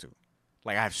 Have to.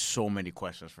 I have so many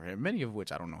questions for him, many of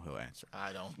which I don't know he'll answer.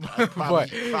 I don't.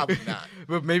 Probably not.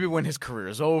 But maybe when his career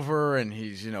is over and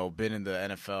he's, been in the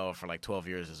NFL for 12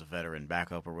 years as a veteran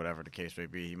backup or whatever the case may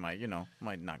be, he might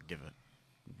not give it,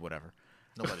 whatever.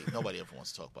 Nobody ever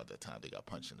wants to talk about that time they got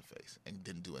punched in the face and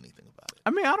didn't do anything about it. I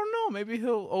mean, I don't know. Maybe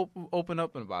he'll open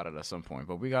up about it at some point.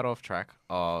 But we got off track.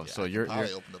 So you're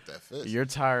probably opened up that fist. You're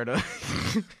tired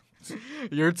of.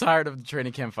 You're tired of the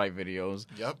training camp fight videos.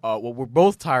 Yep. What we're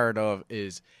both tired of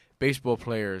is baseball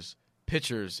players,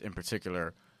 pitchers in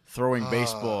particular, throwing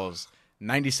baseballs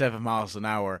 97 miles an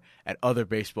hour at other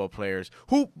baseball players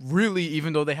who really,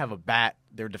 even though they have a bat,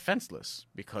 they're defenseless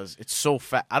because it's so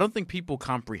fast. I don't think people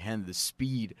comprehend the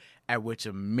speed at which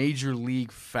a major league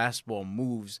fastball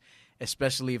moves,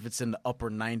 especially if it's in the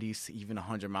upper 90s to even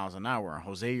 100 miles an hour.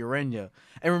 Jose Urena.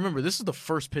 And remember, this is the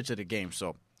first pitch of the game,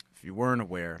 so if you weren't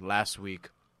aware, last week,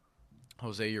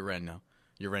 Jose Urena,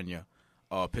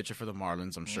 pitcher for the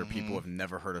Marlins. I'm sure people have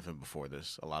never heard of him before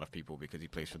this. A lot of people, because he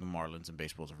plays for the Marlins and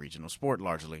baseball is a regional sport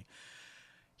largely.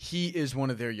 He is one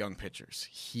of their young pitchers.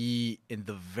 In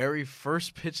the very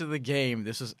first pitch of the game,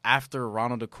 this is after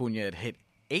Ronald Acuna had hit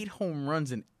 8 home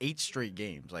runs in 8 straight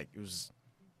games. It was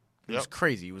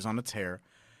crazy. He was on a tear.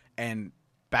 And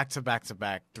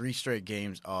back-to-back-to-back, 3 straight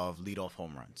games of leadoff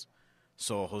home runs.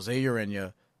 So Jose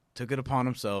Urena took it upon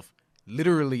himself,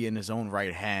 literally in his own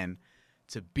right hand,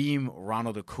 to beam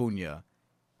Ronald Acuna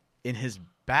in his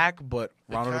back, but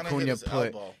Ronald Acuna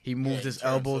moved his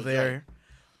elbow there.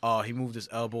 He moved his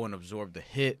elbow and absorbed the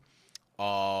hit.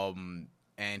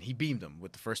 And he beamed him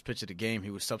with the first pitch of the game.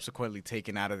 He was subsequently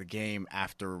taken out of the game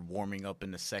after warming up in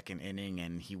the second inning,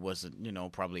 and he wasn't,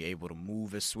 probably able to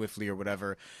move as swiftly or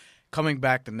whatever. Coming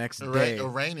back the next day,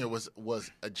 Urania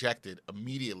was ejected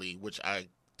immediately, which I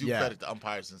do credit the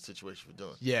umpires in the situation for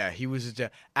doing. Yeah, he was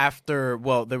after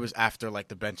like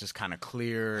the benches kind of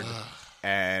cleared,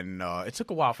 and it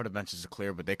took a while for the benches to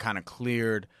clear, but they kind of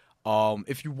cleared.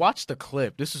 If you watch the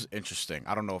clip, this is interesting.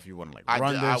 I don't know if you want to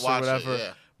run this or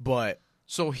whatever, but.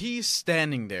 So he's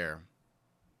standing there,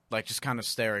 like just kind of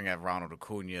staring at Ronald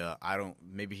Acuna.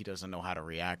 Maybe he doesn't know how to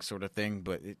react sort of thing,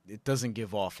 but it doesn't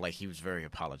give off like he was very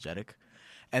apologetic.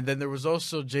 And then there was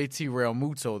also JT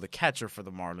Realmuto, the catcher for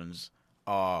the Marlins.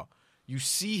 You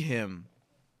see him,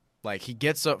 like he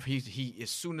gets up, he as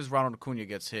soon as Ronald Acuna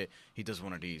gets hit, he does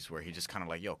one of these where he just kind of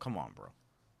like, yo, come on, bro.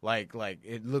 Like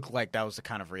it looked like that was the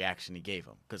kind of reaction he gave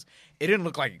him because it didn't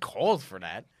look like he called for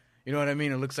that. You know what I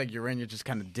mean? It looks like Urania just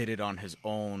kind of did it on his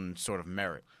own sort of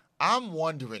merit. I'm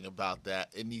wondering about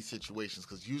that in these situations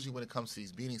because usually when it comes to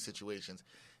these beating situations,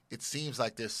 it seems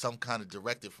like there's some kind of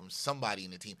directive from somebody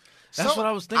in the team. That's what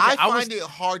I was thinking. I find it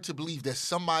hard to believe that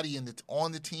somebody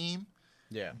on the team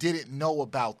didn't know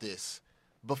about this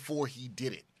before he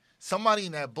did it. Somebody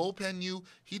in that bullpen knew.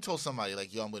 He told somebody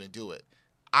like, yo, I'm going to do it.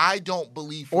 I don't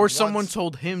believe. Or someone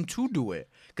told him to do it.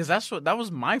 Because that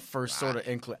was my first sort of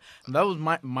that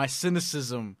was my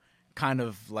cynicism kind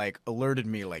of like alerted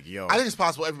me like, yo. I think it's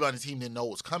possible everybody on the team didn't know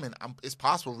it was coming. It's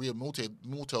possible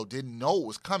Realmuto didn't know it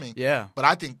was coming. Yeah. But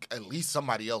I think at least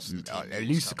somebody else in the team at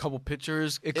least a couple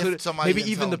pitchers. It could maybe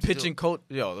even the pitching coach.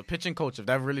 The pitching coach, if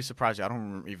that really surprised you, I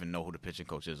don't even know who the pitching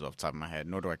coach is off the top of my head,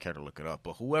 nor do I care to look it up.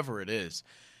 But whoever it is,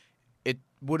 it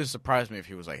wouldn't surprise me if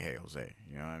he was like, "Hey, Jose,"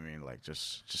 you know what I mean? Like,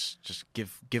 just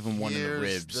give him one in the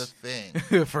ribs. Here's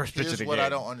the thing. First pitch of the game. Here's what I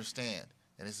don't understand,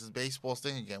 and this is baseball's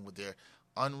thing again with their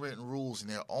unwritten rules and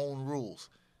their own rules.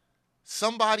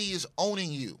 Somebody is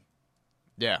owning you.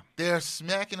 Yeah. They're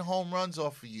smacking home runs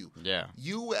off of you. Yeah.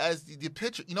 You as the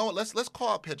pitcher, you know what? Let's call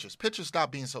out pitchers. Pitchers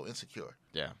stop being so insecure.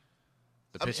 Yeah.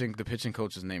 The pitching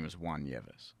coach's name is Juan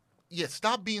Nieves. Yeah,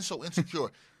 stop being so insecure.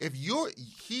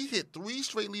 He hit 3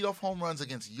 straight leadoff home runs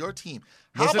against your team.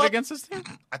 Was it against his team?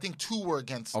 I think 2 were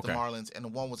against the Marlins, and the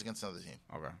 1 was against another team.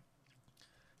 Okay.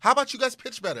 How about you guys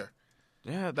pitch better?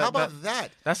 Yeah. How about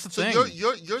that? That's the thing. So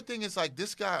your thing is like,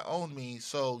 this guy owned me,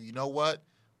 so you know what?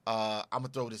 I'm gonna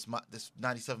throw this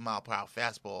 97 mile per hour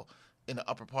fastball in the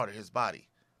upper part of his body.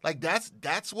 Like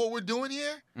that's what we're doing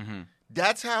here. Mm-hmm.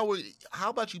 That's how How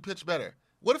about you pitch better?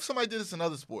 What if somebody did this in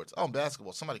other sports? Oh, in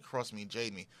basketball, somebody crossed me and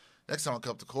jade me. Next time I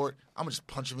come up to court, I'm gonna just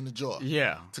punch him in the jaw.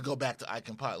 Yeah. To go back to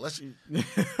Icon Pie.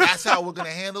 That's how we're gonna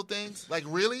handle things. Like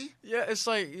really? Yeah, it's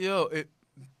like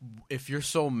if you're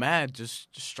so mad, just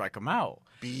strike him out.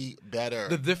 Be better.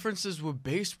 The differences with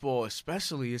baseball,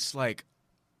 especially, it's like,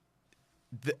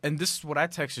 and this is what I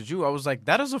texted you. I was like,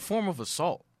 that is a form of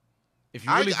assault. If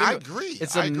you really I agree.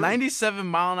 It's a 97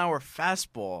 mile an hour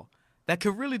fastball that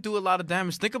could really do a lot of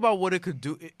damage. Think about what it could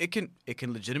do. It can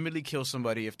legitimately kill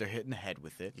somebody if they're hit in the head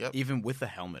with it, even with a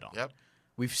helmet on. Yep.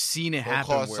 We've seen it happen.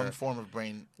 Cause some form of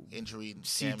brain injury,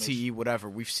 CTE, damage. whatever.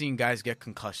 We've seen guys get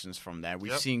concussions from that.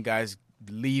 We've seen guys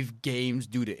leave games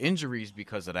due to injuries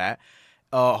because of that.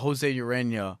 Jose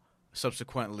Urania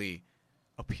subsequently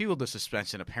appealed the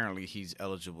suspension. Apparently, he's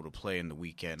eligible to play in the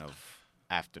weekend of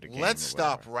after the game. Let's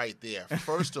stop right there.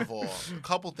 First of all, a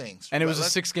couple things. And it was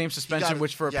a 6-game suspension,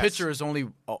 which for a pitcher is only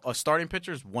a starting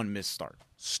pitcher is 1 missed start.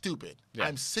 Stupid. Yeah.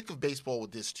 I'm sick of baseball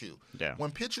with this too. Yeah.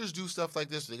 When pitchers do stuff like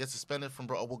this, they get suspended from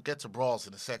brawl. We'll get to brawls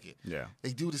in a second. Yeah.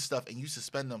 They do this stuff, and you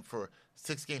suspend them for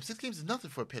 6 games. 6 games is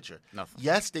nothing for a pitcher. Nothing.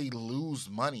 Yes, they lose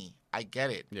money. I get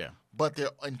it. Yeah. But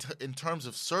they're in terms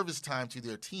of service time to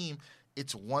their team,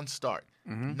 it's 1 start.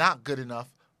 Mm-hmm. Not good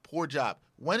enough. Poor job.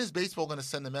 When is baseball going to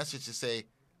send a message to say,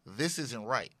 this isn't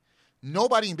right?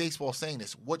 Nobody in baseball is saying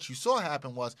this. What you saw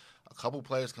happen was a couple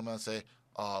players come out and say,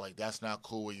 oh, like, that's not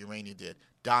cool what Urania did.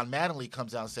 Don Mattingly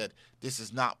comes out and said, this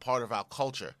is not part of our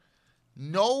culture.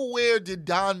 Nowhere did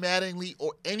Don Mattingly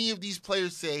or any of these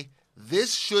players say,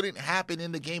 this shouldn't happen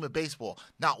in the game of baseball.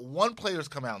 Not one player has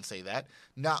come out and say that.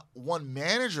 Not one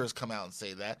manager has come out and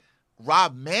say that.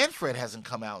 Rob Manfred hasn't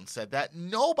come out and said that.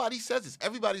 Nobody says this.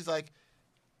 Everybody's like,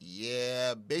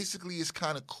 yeah, basically it's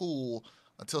kind of cool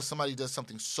until somebody does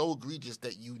something so egregious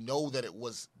that you know that it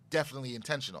was definitely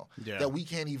intentional, that we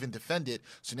can't even defend it.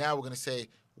 So now we're going to say,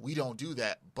 we don't do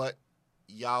that, but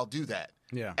y'all do that.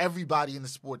 Yeah. Everybody in the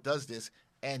sport does this,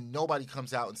 and nobody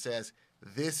comes out and says,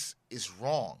 this is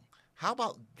wrong. How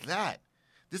about that?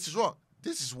 This is wrong.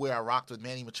 this is where I rocked with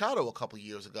Manny Machado a couple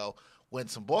years ago when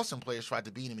some Boston players tried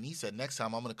to beat him, and he said, next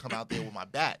time I'm going to come out there with my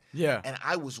bat. Yeah. And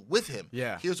I was with him.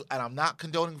 Yeah. And I'm not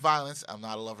condoning violence. I'm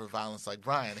not a lover of violence like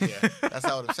Brian here. That's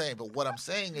not what I'm saying. But what I'm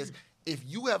saying is, if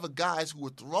you have guys who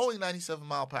are throwing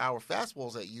 97-mile-per-hour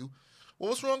fastballs at you, well,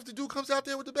 what's wrong if the dude comes out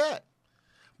there with the bat?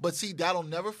 But see, that'll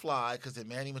never fly because then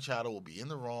Manny Machado will be in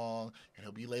the wrong, and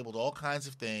he'll be labeled all kinds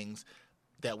of things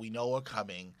that we know are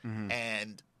coming.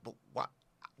 But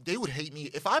they would hate me.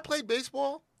 If I played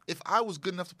baseball, if I was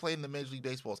good enough to play in the Major League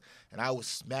Baseballs and I was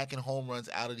smacking home runs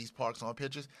out of these parks on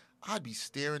pitches, I'd be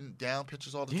staring down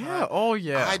pitches all the time. Yeah, oh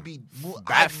yeah. I'd be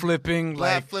bat flipping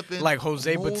like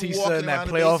Jose Bautista in that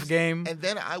playoff game. And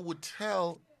then I would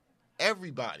tell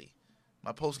everybody,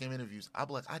 my post-game interviews, I'd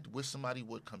be like, I wish somebody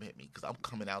would come hit me because I'm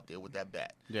coming out there with that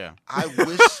bat. Yeah. I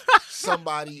wish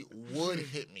somebody would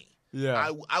hit me.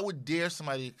 Yeah. I would dare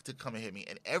somebody to come and hit me.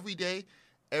 And every day,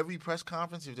 every press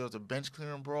conference, if there was a bench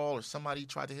clearing brawl or somebody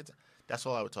tried to hit, that's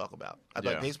all I would talk about. I'd be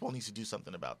like, baseball needs to do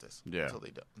something about this. Yeah. Until they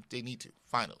do. They need to,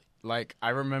 finally. Like, I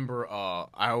remember,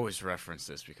 I always reference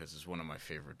this because it's one of my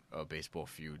favorite baseball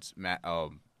feuds.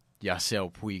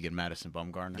 Yasiel Puig and Madison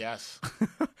Bumgarner. Yes.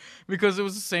 Because it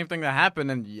was the same thing that happened,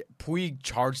 and Puig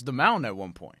charged the mound at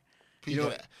one point.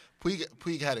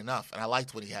 Puig had enough, and I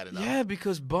liked when he had enough. Yeah,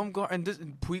 because Bumgarner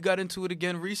and Puig got into it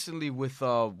again recently with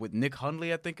Nick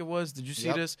Hundley, I think it was. Did you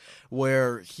see this?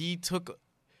 Where he took,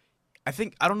 I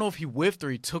don't know if he whiffed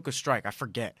or he took a strike. I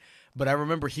forget. But I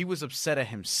remember he was upset at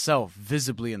himself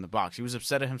visibly in the box. He was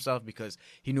upset at himself because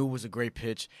he knew it was a great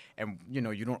pitch, and you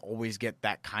don't always get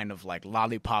that kind of like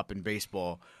lollipop in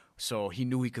baseball. So he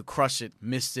knew he could crush it,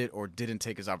 missed it, or didn't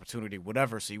take his opportunity,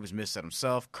 whatever. So he was missed at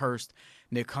himself, cursed.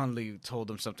 Nick Hundley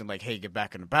told him something like, hey, get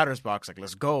back in the batter's box, like,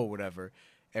 let's go, whatever.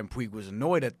 And Puig was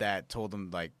annoyed at that, told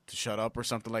him, like, to shut up or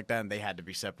something like that, and they had to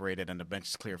be separated, and the bench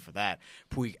is clear for that.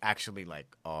 Puig actually,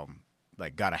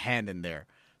 got a hand in there.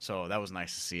 So that was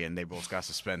nice to see, and they both got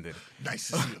suspended.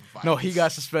 Nice to see him fight. No, he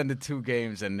got suspended 2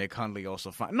 games, and Nick Hundley also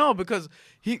fined. No, because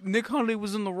Nick Hundley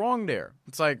was in the wrong there.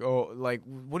 It's like,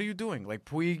 what are you doing? Like,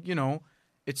 Puig,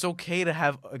 it's okay to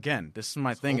have, again, this is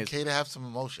my thing. It's okay to have some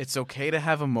emotion. It's okay to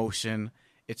have emotion.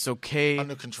 It's okay.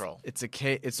 Under control. It's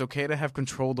okay to have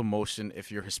controlled emotion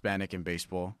if you're Hispanic in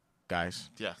baseball,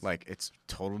 guys. Yes. Like, it's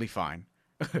totally fine.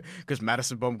 Because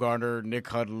Madison Bumgarner, Nick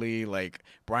Hundley, like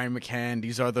Brian McCann,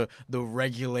 these are the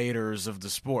regulators of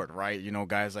the sport, right?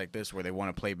 Guys like this where they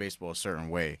want to play baseball a certain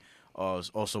way.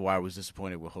 Also why I was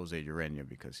disappointed with Jose Urena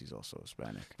because he's also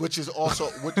Hispanic. Which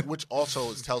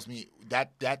also tells me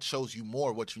that shows you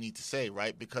more what you need to say,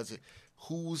 right? Because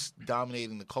who's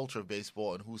dominating the culture of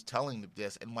baseball and who's telling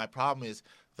this? And my problem is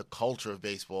the culture of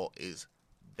baseball is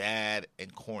bad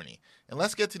and corny. And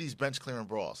let's get to these bench clearing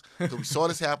brawls. So we saw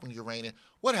this happen with Urena.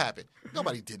 What happened?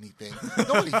 Nobody did anything.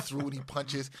 Nobody threw any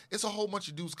punches. It's a whole bunch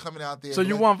of dudes coming out there. So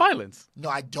you want violence? No,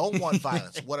 I don't want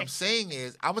violence. What I'm saying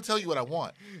is, I'm going to tell you what I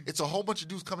want. It's a whole bunch of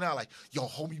dudes coming out like, yo,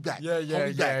 hold me back. Yeah.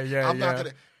 I'm not going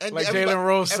to. And like Jalen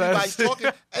Rose everybody's says. talking.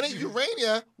 And then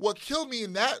Urena, what killed me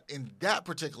in that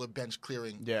particular bench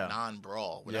clearing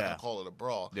non-brawl, we're not going to call it a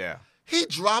brawl. Yeah. He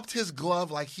dropped his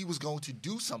glove like he was going to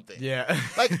do something. Yeah.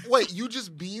 Like, wait, you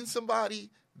just being somebody,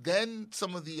 then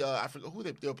some of the, I forget who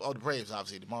the Braves,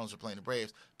 obviously. The Marlins are playing the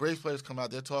Braves. Braves players come out,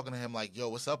 they're talking to him like, yo,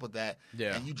 what's up with that?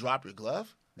 Yeah. And you drop your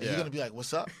glove? And you're going to be like,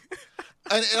 what's up?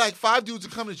 and like 5 dudes are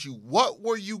coming at you. What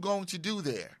were you going to do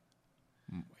there?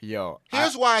 Yo.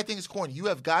 Here's why I think it's corny. You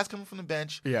have guys coming from the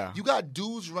bench. Yeah. You got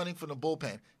dudes running from the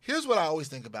bullpen. Here's what I always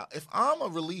think about. If I'm a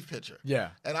relief pitcher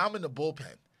and I'm in the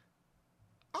bullpen,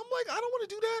 I'm like, I don't want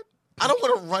to do that. I don't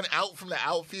want to run out from the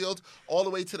outfield all the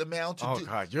way to the mound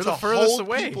God, you're the furthest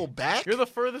away. People back. You're the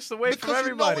furthest away from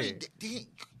everybody.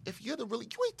 If you're you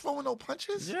ain't throwing no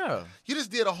punches. Yeah. You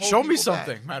just did a whole. Show me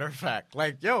something. Back. Matter of fact,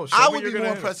 like, yo, show I me would be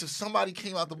more impressed if somebody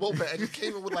came out the bullpen and just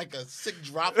came in with like a sick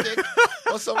drop kick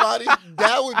or somebody.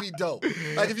 That would be dope.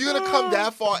 Like if you're gonna come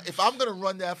that far, if I'm gonna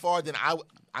run that far, then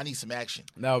I need some action.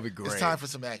 That would be great. It's time for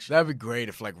some action. That'd be great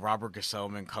if like Robert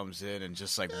Gesellman comes in and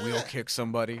just like wheel kicks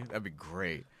somebody. That'd be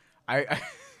great.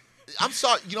 I'm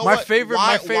sorry. You know my what? Favorite,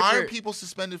 why favorite, are people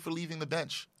suspended for leaving the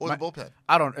bench or the bullpen?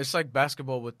 I don't. It's like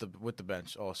basketball with the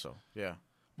bench also. Yeah,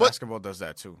 but basketball does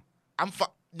that too.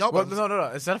 No.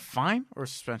 Is that a fine or a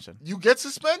suspension? You get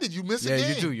suspended. You miss a game.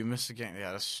 Yeah, you do. You miss a game.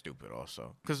 Yeah, that's stupid.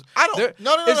 Also, because I don't.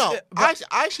 No. I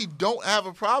actually don't have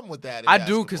a problem with that. I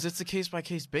do because it's a case by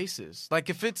case basis. Like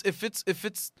if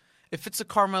it's a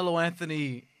Carmelo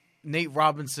Anthony, Nate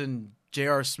Robinson,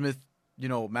 J.R. Smith,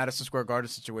 Madison Square Garden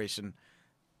situation.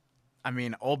 I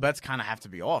mean, all bets kind of have to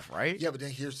be off, right? Yeah, but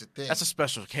then here's the thing. That's a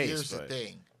special case. Here's the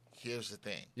thing. here's the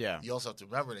thing. Yeah. You also have to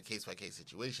remember in a case-by-case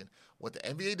situation, what the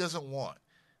NBA doesn't want,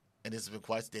 and this has been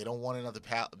quite, they don't want another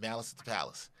Malice at the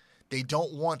Palace. They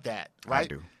don't want that, right? I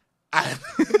do.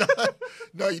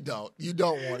 No, you don't. You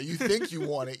don't want it. You think you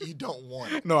want it. You don't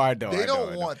want it. No, I don't. They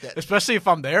don't want that. Especially if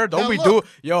I'm there. Don't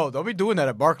be doing that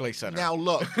at Barclays Center. Now,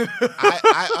 look,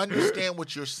 I understand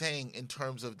what you're saying in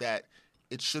terms of that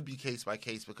it should be case by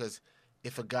case, because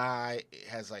if a guy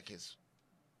has like his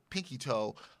pinky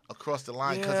toe across the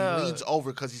line because he leans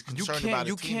over because he's concerned about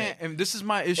his teammate. You can't. And this is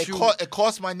my issue. It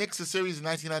cost my Knicks a series in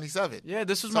 1997. Yeah,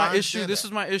 this is my issue. This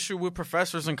is my issue with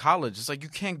professors in college. It's like you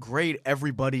can't grade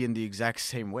everybody in the exact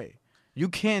same way. You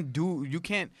can't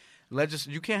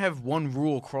have one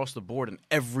rule across the board in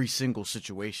every single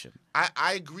situation.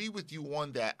 I agree with you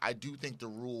on that. I do think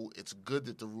it's good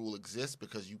that the rule exists,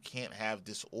 because you can't have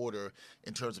disorder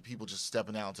in terms of people just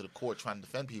stepping out into the court trying to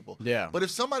defend people. Yeah. But if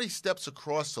somebody steps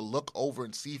across to look over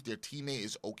and see if their teammate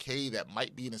is okay, that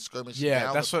might be in a skirmish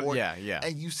down the court,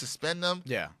 and you suspend them,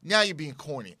 now you're being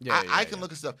corny. I can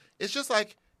look at stuff. It's just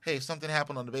like, hey, if something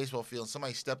happened on the baseball field and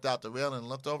somebody stepped out the rail and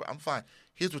looked over, I'm fine.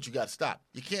 Here's what you got to stop.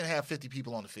 You can't have 50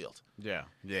 people on the field.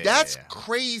 That's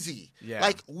crazy. Yeah.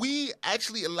 Like, we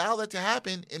actually allow that to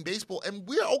happen in baseball, and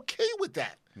we're okay with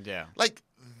that. Yeah. Like,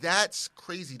 that's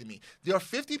crazy to me. There are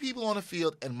 50 people on the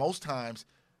field, and most times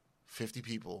 50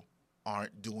 people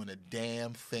aren't doing a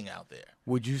damn thing out there.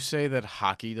 Would you say that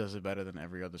hockey does it better than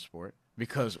every other sport?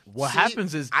 Because what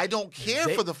happens is, I don't care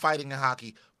for the fighting in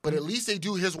hockey, but at least they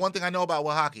do. Here's one thing I know about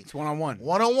with hockey. It's one-on-one.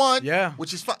 One-on-one. Yeah.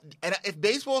 Which is fun. And if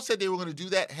baseball said they were going to do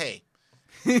that, hey,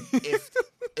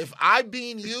 if I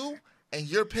bean you and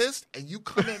you're pissed and you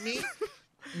come at me,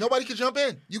 nobody can jump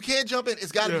in. You can't jump in.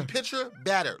 It's got to be pitcher,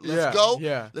 batter. Let's go.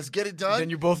 Yeah. Let's get it done. Then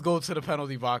you both go to the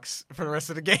penalty box for the rest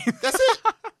of the game. That's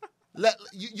it.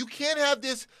 You can't have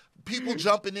this people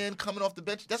jumping in, coming off the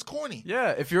bench. That's corny.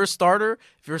 Yeah, if you're a starter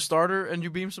and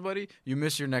you beam somebody, you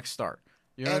miss your next start.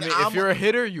 You know what I mean? If you're a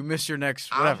hitter, you miss your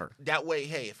next whatever. That way,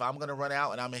 hey, if I'm gonna run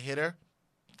out and I'm a hitter,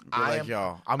 I'm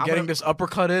getting this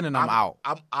uppercut in and I'm out.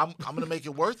 I'm gonna make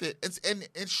it worth it. And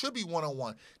it should be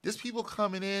one-on-one. There's people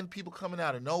coming in, people coming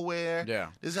out of nowhere. Yeah.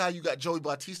 This is how you got Joey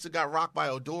Bautista got rocked by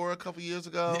Odora a couple years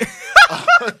ago.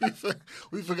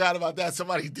 We forgot about that.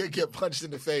 Somebody did get punched in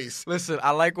the face. Listen,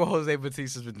 I like what Jose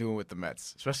Bautista's been doing with the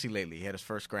Mets, especially lately. He had his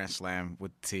first Grand Slam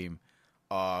with the team.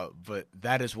 But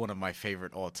that is one of my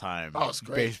favorite all-time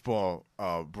baseball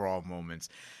brawl moments.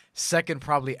 Second,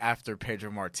 probably after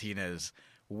Pedro Martinez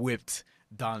whipped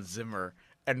Don Zimmer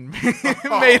and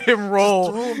made him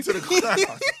roll. Threw him to the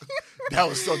ground. That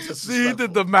was so disrespectful. He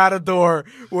did the Matador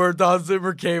where Don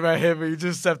Zimmer came at him and he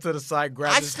just stepped to the side,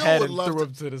 grabbed his head and threw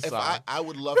him to the side. I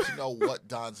would love to know what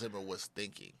Don Zimmer was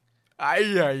thinking. What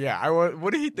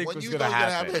did he think was going to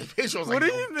happen? What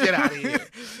did he think? Get out of here.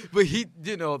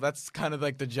 But that's kind of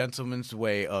like the gentleman's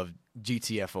way of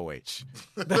GTFOH.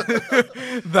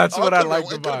 That's what I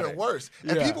liked about it. It could have been worse.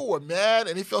 And people were mad,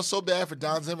 and they felt so bad for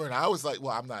Don Zimmer. And I was like,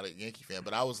 well, I'm not a Yankee fan,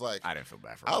 but I was like, I didn't feel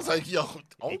bad for him. I was like, yo,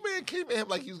 old man came at him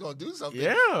like he was going to do something.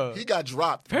 Yeah. He got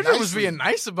dropped. Pedro was being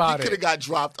nice about it. He could have got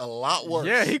dropped a lot worse.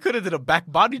 Yeah, he could have did a back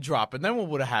body drop, and then what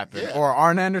would have happened? Yeah. Or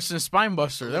Arn Anderson spine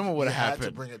buster, then what would have happened? Had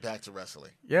to bring it back to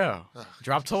wrestling. Yeah.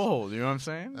 Drop toe hold, you know what I'm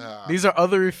saying? These are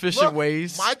other efficient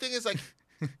ways. My thing is, like,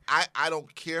 I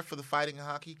don't care for the fighting in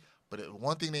hockey, but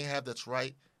one thing they have that's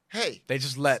right, hey. They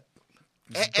just let.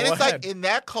 And it's like, in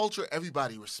that culture,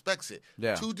 everybody respects it.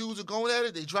 Yeah. Two dudes are going at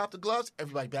it, they drop the gloves,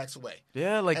 everybody backs away.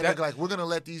 Yeah, like and that. Like, we're going to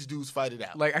let these dudes fight it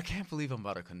out. Like, I can't believe I'm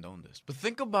about to condone this. But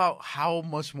think about how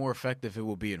much more effective it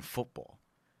would be in football,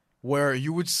 where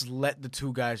you would just let the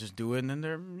two guys just do it, and then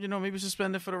they're, maybe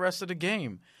suspended for the rest of the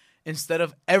game, instead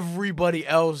of everybody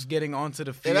else getting onto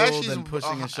the field and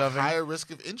pushing and shoving. A higher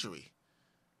risk of injury.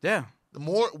 Yeah.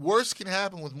 Worse can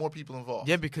happen with more people involved.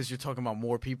 Yeah, because you're talking about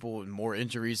more people and more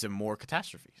injuries and more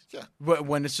catastrophes. Yeah. But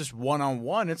when it's just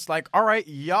one-on-one, it's like, all right,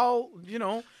 y'all,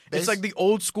 it's like the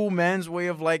old school man's way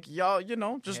of like, y'all,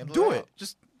 just do it.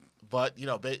 Just. But,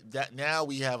 that now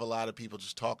we have a lot of people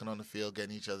just talking on the field,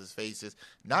 getting each other's faces,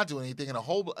 not doing anything, and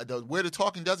where the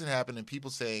talking doesn't happen, and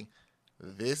people saying,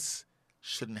 this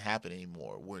shouldn't happen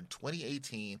anymore. We're in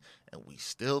 2018, and we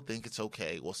still think it's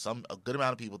okay. Well, a good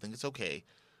amount of people think it's okay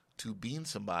to bean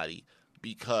somebody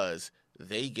because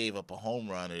they gave up a home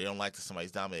run or they don't like that somebody's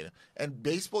dominating. And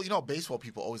baseball, baseball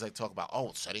people always like to talk about,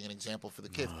 setting an example for the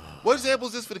kids. What example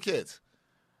is this for the kids?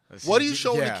 What are you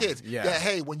showing the kids? Yeah. That,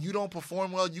 hey, when you don't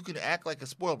perform well, you can act like a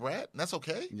spoiled brat, and that's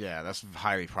okay? Yeah, that's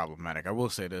highly problematic. I will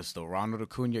say this, though. Ronald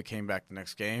Acuna came back the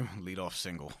next game, leadoff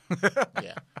single.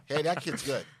 Yeah. Hey, that kid's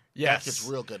good. Yes. That kid's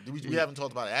real good. We haven't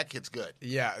talked about it. That kid's good.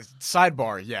 Yeah.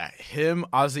 Sidebar, yeah. Him,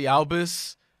 Ozzy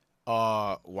Albus,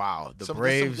 Wow. The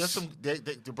Braves.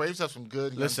 The Braves have some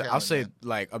good. Listen, I'll say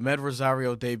like Ahmed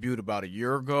Rosario debuted about a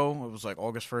year ago. It was like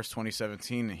August 1st,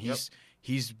 2017, and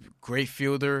he's great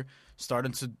fielder,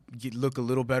 starting to look a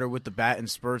little better with the bat in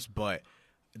spurts. But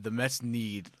the Mets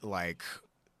need like.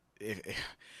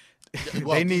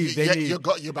 They need.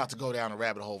 You're about to go down a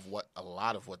rabbit hole of a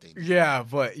lot of what they need. Yeah,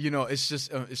 but it's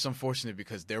just it's unfortunate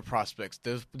because their prospects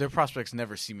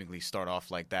never seemingly start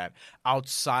off like that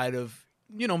outside of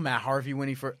Matt Harvey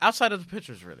outside of the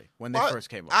pitchers really when they first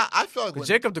came up. I feel like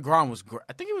Jacob deGrom was great.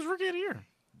 I think he was rookie of the year.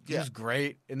 He Yeah. was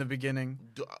great in the beginning.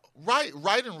 Wright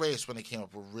and Reyes when they came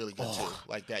up were really good too.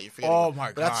 Like that, you're forgetting. Oh my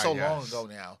God, but that's so yes. long ago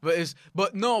now. But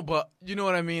you know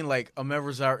what I mean? Like Ahmed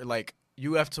Rosario, like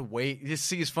you have to wait.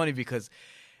 See, it's funny because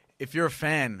if you're a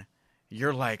fan,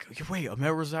 you're like, wait,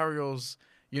 Ahmed Rosario's,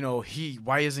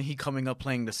 why isn't he coming up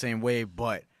playing the same way?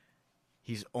 But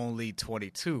he's only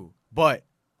 22. But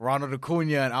Ronald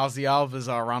Acuna and Ozzy Alvarez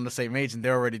are around the same age, and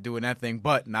they're already doing that thing.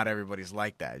 But not everybody's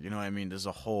like that. You know what I mean? There's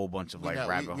a whole bunch of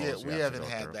rabbit holes. We haven't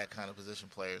had that kind of position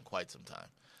player in quite some time.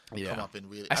 Yeah. Come up and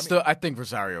really. I think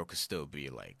Rosario could still be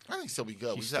like. I think still be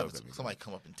good. We just have somebody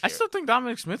come up and. I still think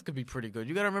Dominic Smith could be pretty good.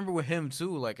 You got to remember with him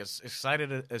too. Like as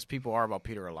excited as people are about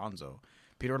Peter Alonso.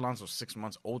 Peter Alonso's 6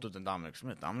 months older than Dominic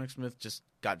Smith. Dominic Smith just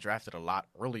got drafted a lot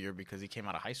earlier because he came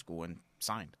out of high school and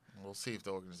signed. We'll see if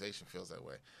the organization feels that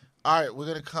way. All right, we're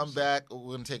going to come back. We're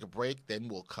going to take a break. Then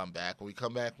we'll come back. When we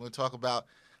come back, we're going to talk about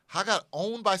how I got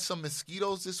owned by some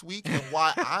mosquitoes this week and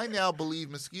why I now believe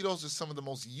mosquitoes are some of the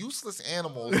most useless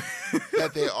animals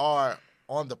that they are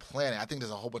on the planet. I think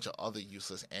there's a whole bunch of other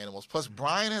useless animals. Plus,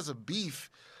 Brian has a beef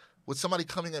with somebody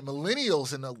coming at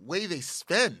millennials and the way they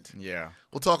spend. Yeah.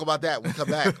 We'll talk about that when we come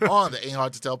back on the Ain't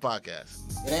Hard to Tell podcast.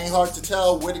 It ain't hard to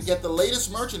tell where to get the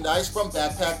latest merchandise from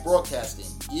Backpack Broadcasting.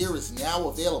 Gear is now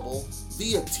available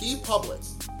via TeePublic.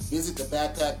 Visit the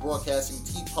Backpack Broadcasting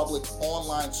TeePublic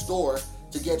online store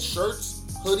to get shirts,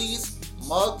 hoodies,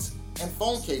 mugs, and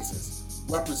phone cases.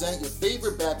 Represent your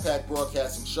favorite Backpack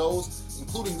Broadcasting shows,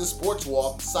 including the Sports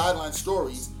Walk, Sideline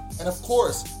Stories, and of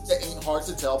course, the Ain't Hard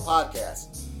to Tell podcast.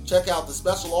 Check out the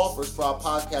special offers for our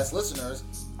podcast listeners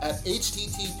at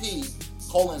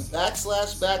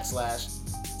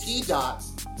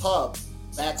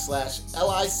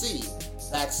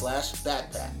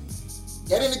http://t.pub/lic/backpack.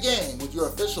 Get in the game with your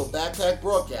official Backpack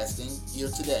Broadcasting gear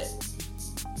today.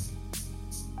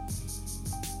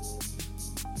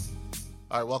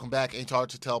 All right, welcome back. Ain't Hard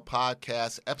to Tell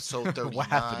podcast, episode 39. What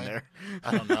happened there?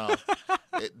 I don't know.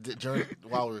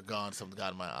 While we were gone, something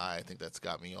got in my eye. I think that's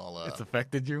got me all. It's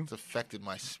affected you? It's affected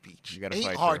my speech. You gotta Ain't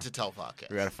fight Hard through. to Tell podcast.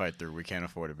 We got to fight through. We can't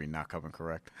afford to be not coming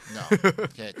correct. No,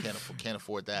 can't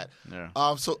afford that. Yeah.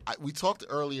 We talked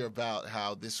earlier about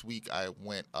how this week I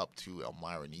went up to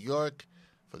Elmira, New York,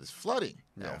 for this flooding.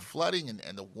 Yeah. Flooding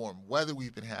and the warm weather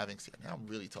we've been having. See, now I'm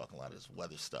really talking a lot of this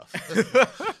weather stuff.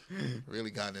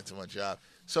 Really gotten into my job.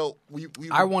 So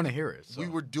I want to hear it. So. We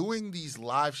were doing these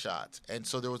live shots, and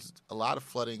so there was a lot of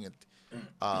flooding at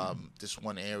this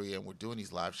one area, and we're doing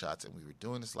these live shots, and we were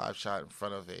doing this live shot in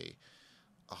front of a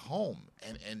home,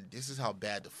 and this is how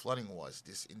bad the flooding was.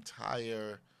 This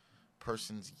entire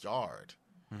person's yard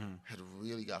had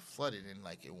really got flooded, and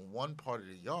like in one part of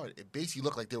the yard, it basically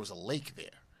looked like there was a lake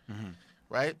there,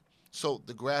 right? So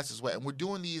the grass is wet, and we're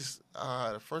doing these.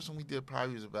 The first one we did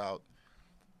probably was about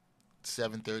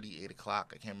 7:30, 8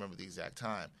 o'clock. I can't remember the exact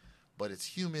time, but it's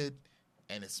humid,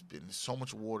 and it's been so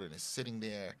much water, and it's sitting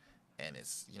there, and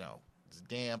it's it's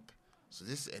damp. So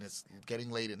and it's getting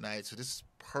late at night, so this is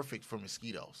perfect for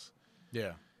mosquitoes.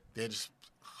 Yeah, they're just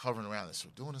hovering around this. So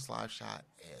we're doing this live shot,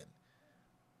 and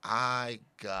I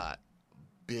got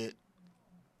bit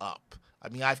up. I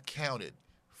mean, I've counted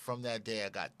from that day. I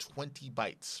got 20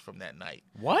 bites from that night.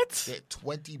 What?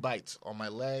 20 bites on my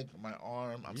leg, my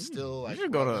arm. I'm still. You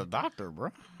should go to the doctor,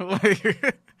 bro.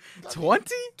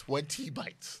 20? 20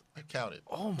 bites. I counted.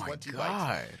 Oh my 20 God!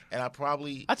 Bites. And I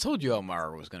told you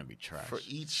Elmira was gonna be trash. For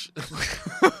each.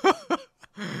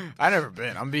 I never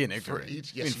been. I'm being ignorant. For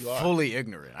each, yes, you are. Fully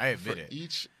ignorant. I admit it.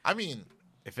 Each. I mean.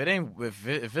 If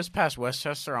it's past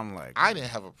Westchester, I'm like. I didn't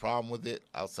have a problem with it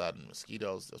outside of the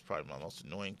mosquitoes. That's probably my most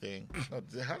annoying thing.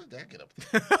 How did that get up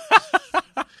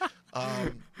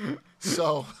there?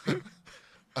 So.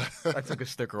 I took a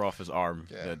sticker off his arm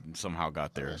that somehow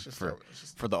got there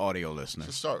for the audio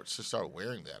listeners. Should start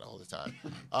wearing that all the time.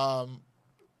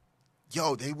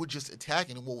 They were just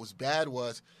attacking. And what was bad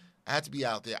was I had to be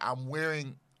out there. I'm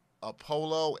wearing a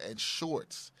polo and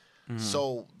shorts.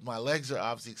 So my legs are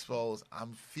obviously exposed.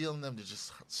 I'm feeling them. They're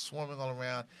just swarming all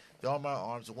around. They're on my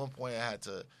arms. At one point, I had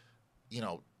to,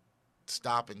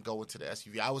 stop and go into the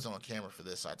SUV. I was on camera for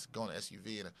this. So I had to go in the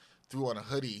SUV, and threw on a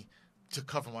hoodie to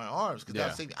cover my arms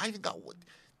because I even got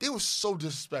they were so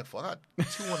disrespectful. I got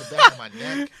 2 on the back of my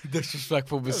neck.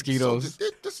 Disrespectful mosquitoes.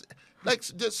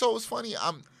 So it's funny.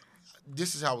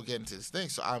 This is how we get into this thing.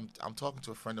 So I'm talking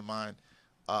to a friend of mine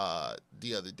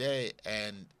the other day,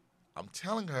 and I'm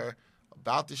telling her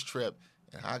about this trip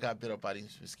and how I got bit up by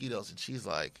these mosquitoes, and she's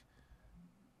like,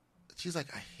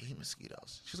 I hate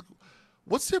mosquitoes. She's like,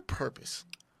 what's their purpose?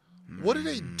 What do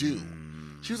they do?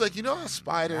 She was like, you know how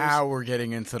spiders... Now we're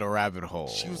getting into the rabbit hole.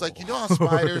 She was like, you know how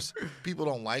spiders, people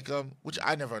don't like them? Which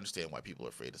I never understand why people are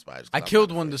afraid of spiders. I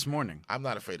killed one this morning. I'm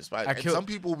not afraid of spiders. And some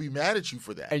people will be mad at you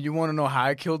for that. And you want to know how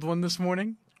I killed one this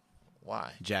morning?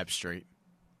 Why? Jab straight.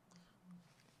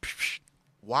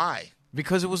 Why?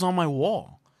 Because it was on my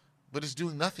wall. But it's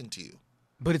doing nothing to you.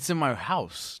 But it's in my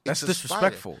house. That's It's a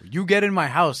disrespectful. You get in my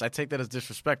house, I take that as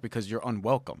disrespect because you're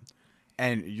unwelcome.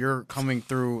 And you're coming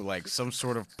through like some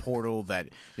sort of portal that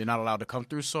you're not allowed to come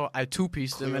through. So I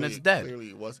two-pieced him and it's dead. Clearly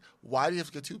it was. Why do you have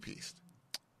to get two-pieced?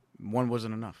 One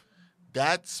wasn't enough.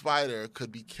 That spider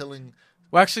could be killing...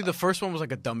 Well, actually, the first one was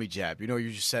like a dummy jab. You know, you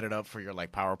just set it up for your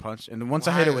like power punch. And then once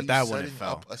I hit it with that one, it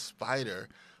fell. Up a spider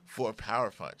for a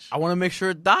power punch? I want to make sure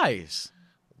it dies.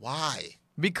 Why?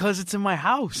 Because it's in my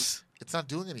house. It's not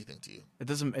doing anything to you. It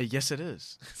doesn't. Yes, it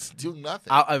is. It's doing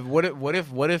nothing. What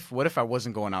if I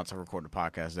wasn't going out to record the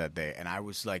podcast that day and I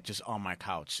was like just on my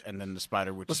couch and then the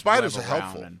spider would. The just spiders are web around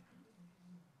helpful.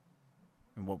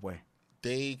 In what way?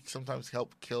 They sometimes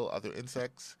help kill other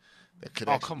insects that could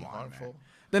Oh, actually come be on, harmful. man.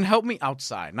 Then help me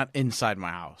outside, not inside my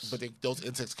house. But those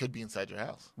insects could be inside your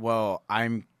house. Well,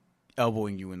 I'm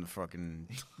elbowing you in the fucking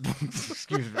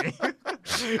excuse me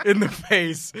in the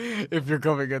face if you're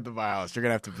coming into my house. You're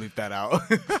gonna have to bleep that out.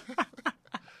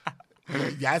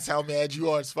 That's how mad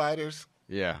you are at spiders?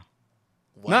 Yeah.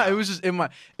 Wow. No, it was just in my.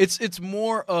 It's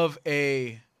more of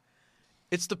a.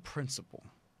 It's the principle,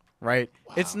 right?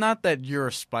 Wow. It's not that you're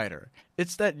a spider.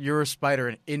 It's that you're a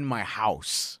spider in my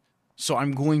house. So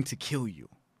I'm going to kill you.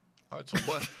 All right, so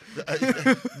what?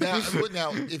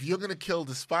 now, if you're gonna kill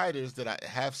the spiders that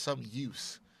have some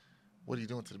use, what are you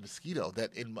doing to the mosquito?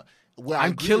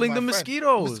 I'm killing the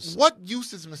mosquitoes. What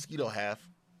use does a mosquito have?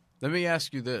 Let me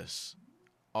ask you this.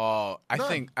 I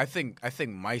think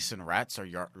mice and rats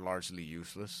are largely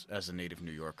useless as a native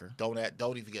New Yorker. Don't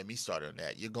even get me started on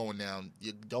that. You're going down.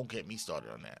 Don't get me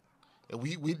started on that.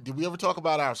 Did we ever talk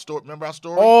about our story? Remember our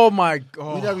story? Oh my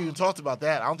god, we never even talked about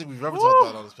that. I don't think we've ever talked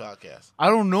about it on this podcast. I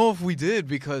don't know if we did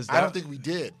because I don't think we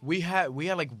did. We had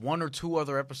like 1 or 2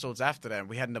 other episodes after that. And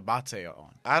we had Nabate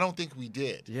on. I don't think we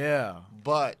did. Yeah,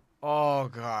 but oh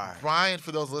god, Brian,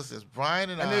 for those listeners, Brian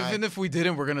and I. Even if we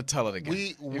didn't, we're gonna tell it again.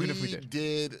 We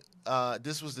did.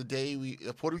 This was the day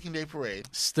the Puerto Rican Day Parade.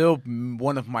 Still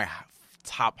one of my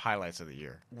top highlights of the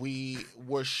year. We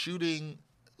were shooting.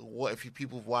 If you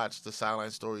people have watched the Sideline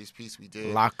Stories piece we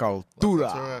did, La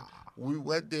Cultura. We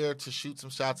went there to shoot some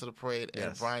shots of the parade and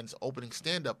Yes. Brian's opening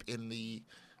stand-up in the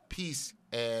piece,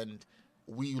 and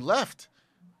we left,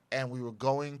 and we were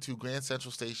going to Grand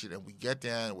Central Station, and we get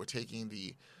down, and we're taking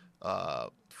the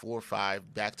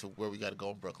 405 back to where we got to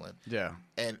go in Brooklyn. Yeah.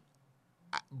 And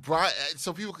Brian,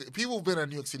 so people who've been on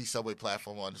New York City subway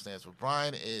platform will understand this, but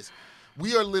Brian is.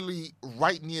 We are literally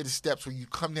right near the steps where you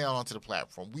come down onto the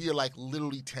platform. We are like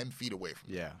literally 10 feet away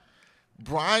from you. Yeah.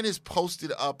 Brian is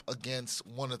posted up against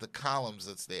one of the columns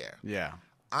that's there. Yeah.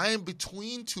 I am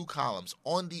between 2 columns.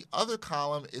 On the other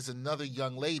column is another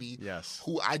young lady. Yes.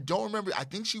 Who I don't remember. I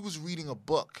think she was reading a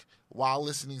book while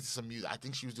listening to some music. I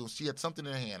think she had something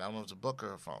in her hand. I don't know if it was a book or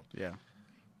her phone. Yeah.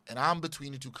 And I'm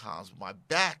between the 2 columns. My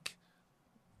back,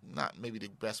 not maybe the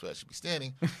best way I should be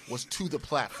standing, was to the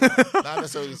platform. Not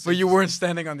necessarily. But you weren't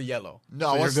standing on the yellow. No, so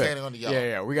I you're wasn't good. standing on the yellow.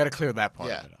 Yeah. We got to clear that part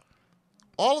Yeah. of it up.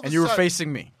 All of a And you were sudden,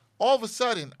 facing me. all of a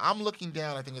sudden, I'm looking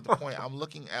down. I think at the point, I'm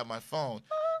looking at my phone,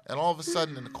 and all of a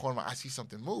sudden, in the corner, I see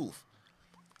something move,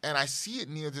 and I see it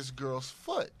near this girl's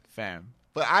foot. Fam.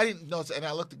 But I didn't notice, and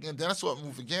I looked again. Then I saw it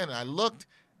move again, and I looked,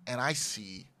 and I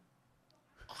see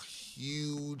a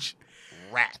huge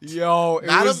rat. Yo, it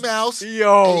Not was, a mouse.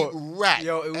 Yo, a rat.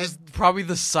 Yo, it was probably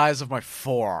the size of my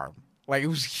forearm. Like, it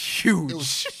was huge. It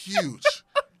was huge.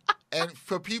 And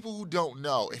for people who don't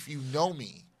know, if you know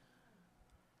me,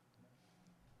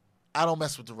 I don't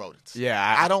mess with the rodents.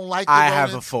 Yeah, I don't like the I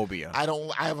rodents. have a phobia.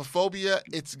 I have a phobia.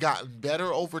 It's gotten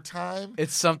better over time.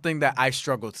 It's something that I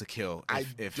struggle to kill. I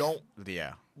don't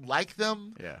Yeah. like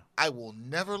them. Yeah. I will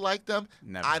never like them.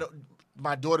 Never. I don't.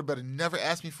 My daughter better never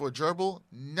ask me for a gerbil.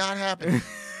 Not happening.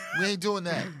 We ain't doing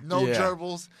that. No Yeah.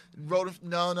 gerbils. Rodent.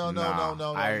 No.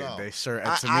 They serve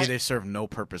I- me. They serve no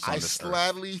purpose on this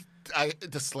earth.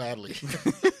 the sladly.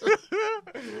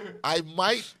 I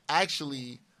might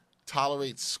actually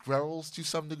tolerate squirrels to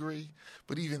some degree,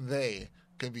 but even they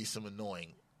can be some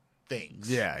annoying things.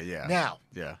 Yeah. Now,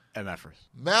 MFers.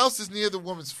 mouse is near the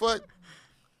woman's foot.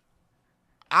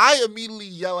 I immediately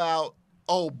yell out,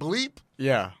 "Oh, bleep."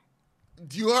 Yeah.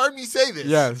 You heard me say this.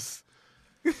 Yes.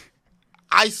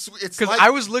 It's Because like, I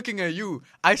was looking at you.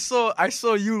 I saw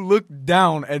you look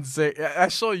down and say. I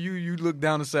saw you look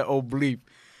down and say, "Oh, bleep."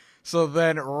 So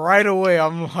then right away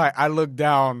I looked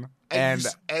down and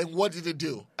what did it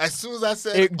do? As soon as I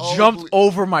said it "Oh, jumped bleep,"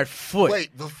 over my foot.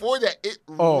 Wait, before that, it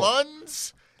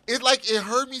runs. It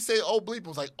heard me say "Oh, bleep." It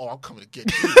was like, "Oh, I'm coming to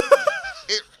get you."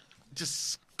 It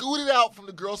just scooted out from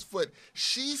the girl's foot.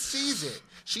 She sees it.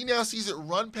 She now sees it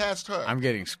run past her. I'm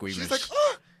getting squeamish. She's like,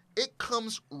 it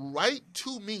comes right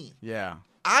to me. Yeah.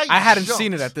 I hadn't jumped.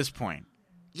 seen it at this point.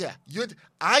 Yeah.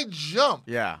 I jumped.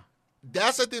 Yeah.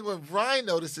 That's the thing. When Brian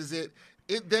notices it,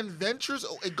 it then ventures.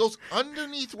 It goes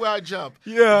underneath where I jump.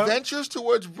 Yeah. Ventures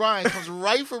towards Brian. Comes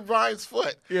right for Brian's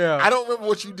foot. Yeah. I don't remember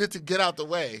what you did to get out the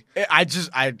way. I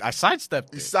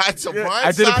sidestepped it. Brian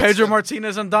I did a Pedro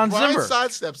Martinez and Don Brian Zimmer.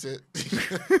 sidesteps it.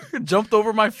 Jumped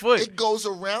over my foot. It goes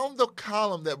around the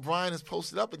column that Brian has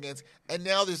posted up against, and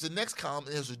now there's the next column,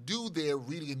 and there's a dude there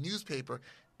reading a newspaper,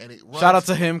 and it runs. Shout out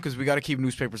to him because we got to keep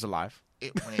newspapers alive.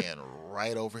 It ran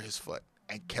right over his foot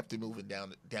and kept it moving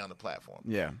down the platform.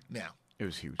 Yeah. Now, It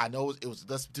was huge. I know it was.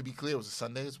 To be clear, it was a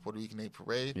Sunday. It's Puerto Rican Day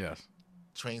Parade. Yes.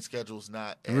 Train schedule's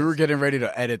not. And we were getting ready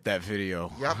to edit that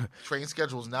video. Yep. Train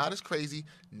schedule's not as crazy.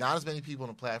 Not as many people on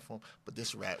the platform. But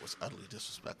this rat was utterly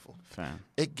disrespectful. Fam.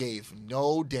 It gave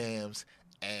no dams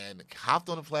and hopped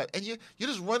on the platform. And you're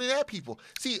just running at people.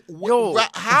 See,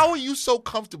 how are you so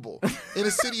comfortable in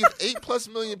a city of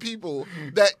 8+ million people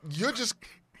that you're just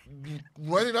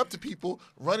running up to people,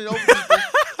 running over people?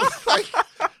 Like,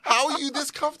 how are you this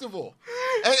comfortable?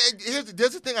 And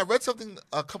there's the thing. I read something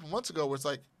a couple months ago where it's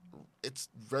like, it's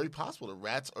very possible that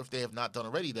rats, or if they have not done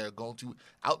already, they're going to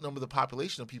outnumber the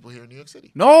population of people here in New York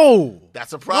City. No.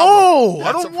 That's a problem. No,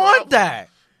 That's I don't want that.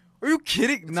 Are you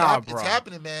kidding? Bro. It's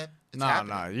happening, man. It's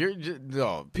happening.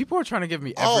 Nah. People are trying to give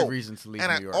me every reason to leave New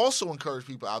York. And I also encourage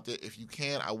people out there, if you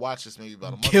can, I watched this maybe about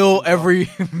a month ago. Kill every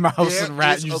mouse and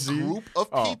rat you see. There's a group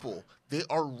of people. They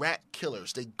are rat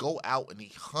killers. They go out and they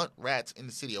hunt rats in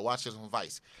the city. I watched this on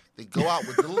Vice. They go out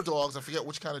with little dogs. I forget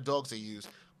which kind of dogs they use,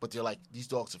 but they're like, these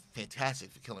dogs are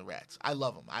fantastic for killing rats. I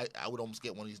love them. I would almost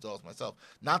get one of these dogs myself.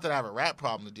 Not that I have a rat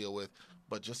problem to deal with,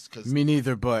 but just because. Me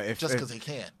neither, but just because they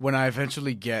can. When I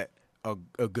eventually get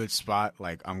a good spot,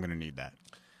 like, I'm going to need that.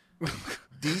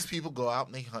 These people go out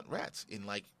and they hunt rats in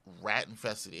like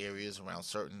rat-infested areas around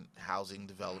certain housing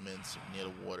developments near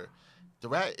the water. The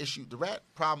rat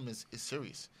problem is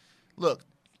serious. Look.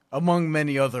 Among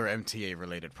many other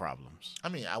MTA-related problems. I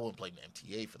mean, I wouldn't blame the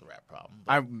MTA for the rat problem.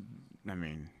 I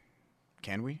mean,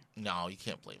 can we? No, you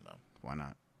can't blame them. Why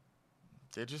not?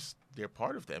 They're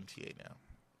part of the MTA now.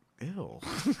 Ew.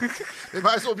 They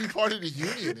might as well be part of the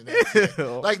union. In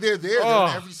MTA. Like, they're there. They're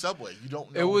in every subway. You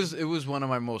don't know. It was one of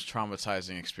my most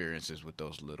traumatizing experiences with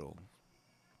those little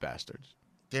bastards.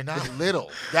 They're not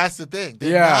little. That's the thing.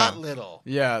 They're not little.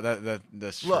 Yeah,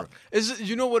 that's Look, true.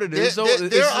 You know what it is, though?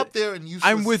 They're up there in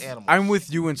useless animals. I'm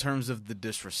with you in terms of the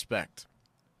disrespect.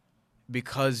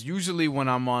 Because usually when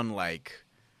I'm on, like,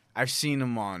 I've seen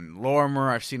them on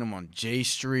Lorimer, I've seen them on J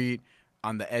Street,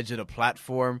 on the edge of the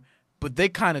platform, but they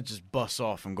kind of just bust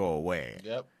off and go away.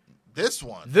 Yep. This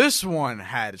one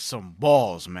had some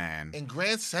balls, man. In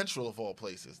Grand Central, of all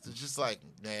places. They're just like,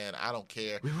 man, I don't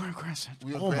care. We were in Grand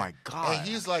Central. My God. And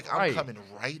he's like, I'm coming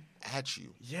right at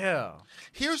you. Yeah.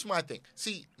 Here's my thing.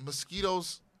 See,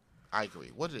 mosquitoes, I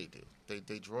agree. What do?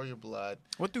 They draw your blood.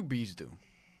 What do bees do?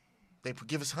 They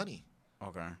give us honey.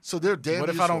 Okay. So they're damn What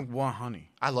if useful. I don't want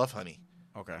honey? I love honey.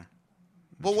 Okay.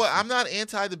 But what? I'm not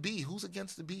anti the bee. Who's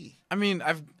against the bee? I mean,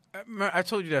 I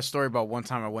told you that story about one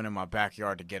time I went in my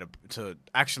backyard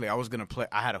actually I was going to play.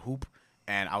 I had a hoop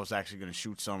and I was actually going to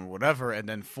shoot some or whatever. And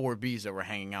then 4 bees that were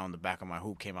hanging out in the back of my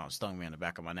hoop came out and stung me on the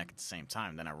back of my neck at the same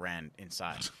time. Then I ran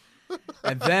inside.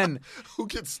 And then who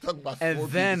gets stung by 4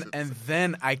 bees? And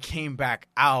then I came back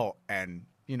out and,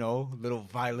 little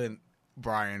violent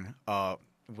Brian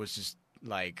was just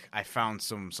like, I found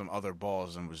some other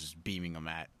balls and was just beaming them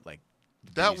at like.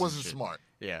 That wasn't smart.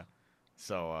 Yeah.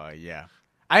 So, yeah.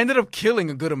 I ended up killing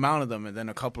a good amount of them, and then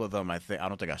a couple of them, I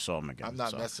don't think I saw them again. I'm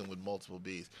not messing with multiple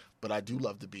bees, but I do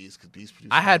love the bees because bees produce.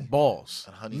 I had balls,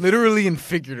 literally and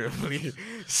figuratively,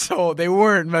 so they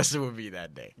weren't messing with me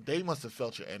that day. They must have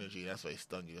felt your energy. That's why they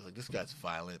stung you. Like, this guy's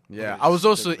violent. Yeah, I was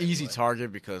also an easy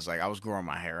target because I was growing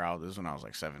my hair out. This was when I was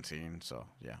like 17, so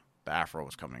yeah, the afro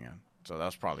was coming in. So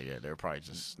that's probably it. They were probably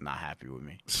just not happy with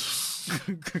me.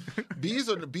 Bees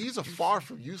are far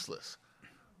from useless.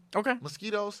 Okay.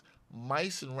 Mosquitoes,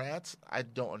 mice, and rats, I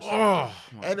don't understand.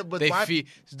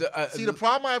 The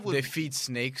problem I have with they feed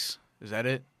snakes. Is that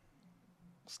it?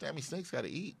 Stammy snakes got to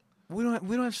eat. We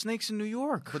don't have snakes in New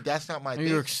York. But that's not my thing.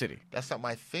 New York City. That's not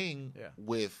my thing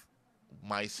with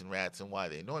mice and rats, and why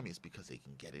they annoy me is because they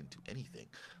can get into anything.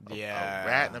 A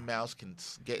rat and a mouse can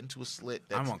get into a slit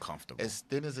that's I'm uncomfortable. as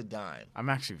thin as a dime. I'm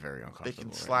actually very uncomfortable. They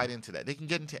can slide into that. They can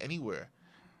get into anywhere.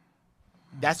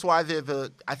 That's why I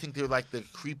think they're like the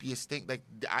creepiest thing. Like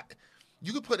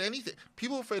you could put anything.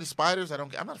 People are afraid of spiders. I'm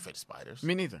not afraid of spiders.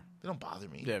 Me neither. They don't bother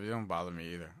me. Yeah, they don't bother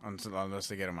me either. Unless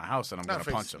they get in my house and I'm not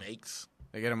gonna punch them. Snakes.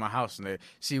 They get in my house and it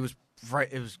was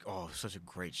right. It was such a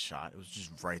great shot. It was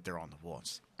just right there on the wall.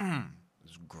 It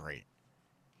was great.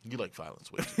 You like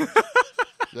violence way too much.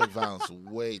 You like violence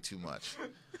way too much.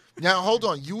 Now hold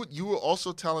on. You were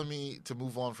also telling me to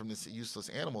move on from this useless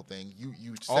animal thing. You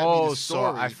sent me the story. So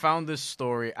I found this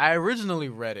story. I originally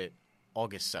read it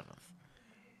August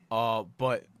 7th.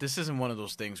 But this isn't one of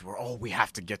those things where we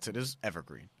have to get to this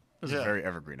evergreen. This is a very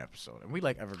evergreen episode, and we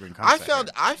like evergreen content.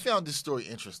 I found this story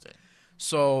interesting.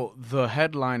 So the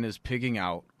headline is Pigging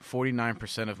Out.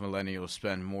 49% of millennials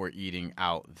spend more eating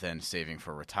out than saving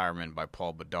for retirement by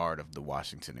Paul Bedard of the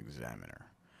Washington Examiner.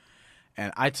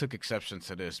 And I took exception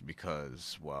to this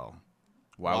because, well,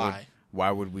 why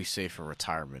would we save for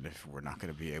retirement if we're not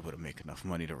going to be able to make enough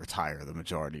money to retire, the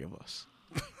majority of us?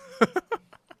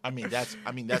 I mean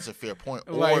that's a fair point.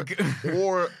 Or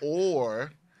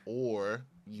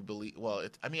you believe I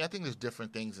think there's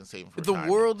different things in saving for retirement.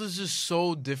 The world is just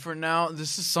so different now.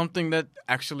 This is something that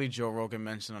actually Joe Rogan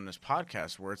mentioned on this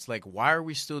podcast, where it's like, why are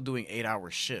we still doing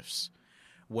 8-hour shifts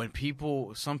when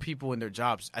some people in their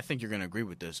jobs, I think you're going to agree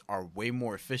with this, are way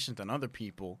more efficient than other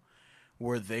people,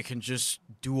 where they can just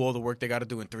do all the work they got to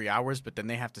do in 3 hours, but then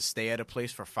they have to stay at a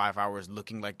place for 5 hours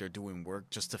looking like they're doing work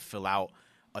just to fill out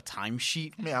a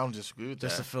timesheet. I mean, I don't disagree with that.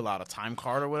 Just to fill out a time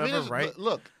card or whatever, right?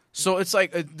 Look. So it's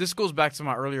like this goes back to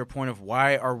my earlier point of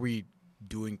why are we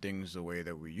doing things the way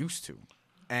that we used to?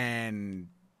 And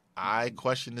I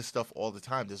question this stuff all the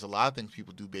time. There's a lot of things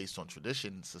people do based on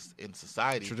tradition in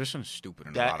society. Tradition is stupid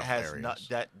in a lot of areas.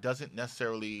 That doesn't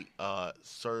necessarily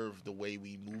serve the way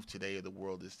we move today or the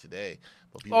world is today.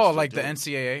 But people like the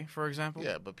NCAA, for example?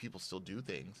 Yeah, but people still do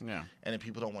things. Yeah. And then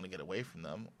people don't want to get away from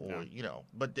them. Or,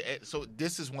 But so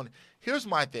this is one. Here's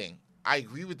my thing. I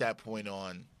agree with that point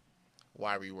on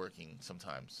why are we working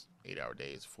sometimes 8-hour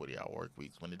days, 40-hour work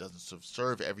weeks when it doesn't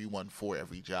serve everyone for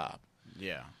every job.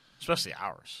 Yeah. Especially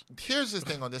ours. Here's the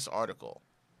thing on this article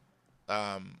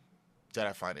that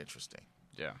I find interesting.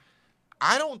 Yeah.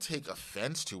 I don't take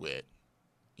offense to it,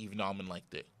 even though I'm in like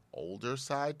the older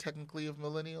side technically of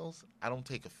millennials. I don't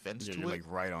take offense to it. You're like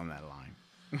right on that line.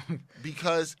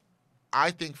 Because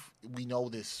I think we know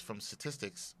this from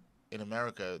statistics in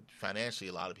America. Financially,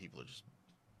 a lot of people are just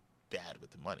bad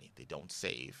with the money. They don't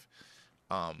save.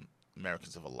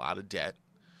 Americans have a lot of debt.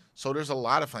 So there's a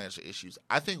lot of financial issues.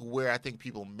 I think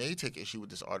people may take issue with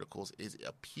this article is it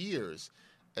appears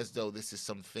as though this is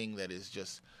something that is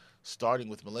just starting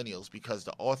with millennials, because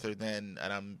the author then,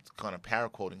 and I'm kind of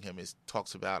paraquoting him,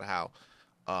 talks about how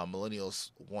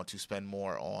millennials want to spend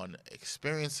more on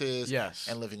experiences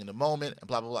and living in the moment and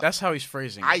blah, blah, blah. That's how he's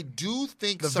phrasing it. I do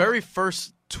think the very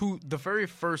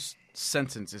first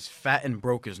sentence is fat and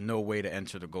broke is no way to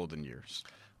enter the golden years.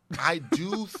 I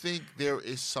do think there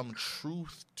is some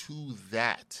truth to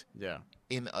that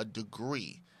in a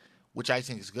degree, which I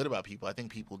think is good about people. I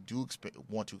think people do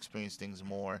want to experience things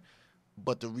more.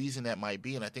 But the reason that might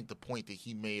be, and I think the point that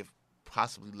he may have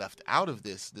possibly left out of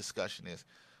this discussion is,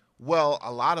 well,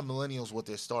 a lot of millennials, what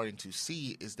they're starting to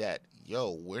see is that,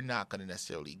 we're not going to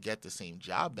necessarily get the same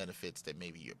job benefits that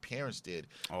maybe your parents did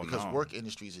because work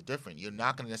industries are different. You're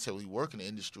not going to necessarily work in an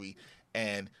industry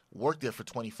and work there for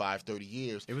 25, 30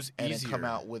 years. It was and easier. Then come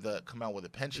out with a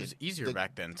pension. It was easier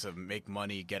back then to make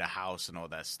money, get a house, and all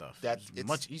that stuff. It's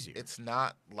much easier. It's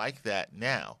not like that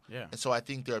now. Yeah. And so I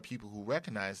think there are people who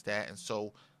recognize that, and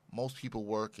so most people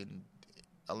work in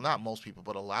 – not most people,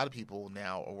 but a lot of people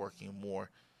now are working in more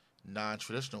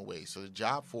non-traditional ways. So the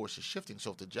job force is shifting. So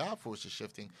if the job force is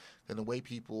shifting, then the way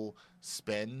people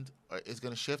spend is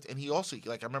going to shift. And he also,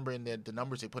 like I remember in the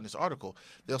numbers they put in this article,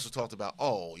 they also talked about,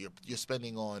 you're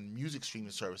spending on music streaming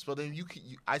service. But then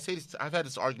I say this, I've had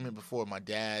this argument before with my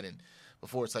dad, and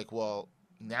before it's like, well,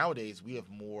 nowadays we have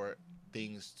more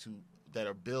things that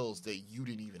are bills that you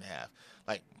didn't even have.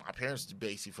 Like my parents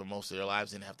basically for most of their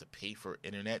lives didn't have to pay for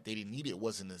internet. They didn't need it. It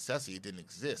wasn't a necessity. It didn't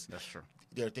exist. That's true.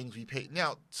 There are things we pay.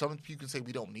 Now, some people can say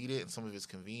we don't need it, and some of it's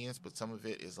convenience, but some of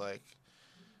it is like,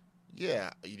 you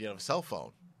didn't have a cell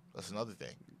phone. That's another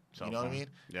thing. You know what I mean?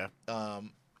 Yeah.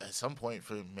 At some point,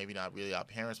 for maybe not really our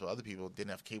parents, but other people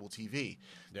didn't have cable TV.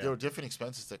 Yeah. There were different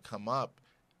expenses that come up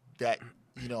that,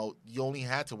 you only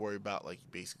had to worry about, like,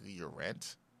 basically your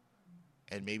rent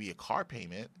and maybe a car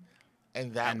payment.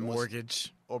 And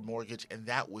mortgage. Or mortgage, and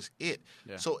that was it.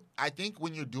 Yeah. So I think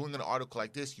when you're doing an article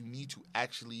like this, you need to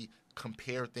actually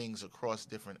compare things across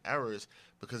different eras,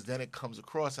 because then it comes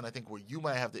across, and I think where you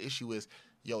might have the issue is,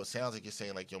 it sounds like you're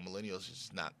saying, like, millennials are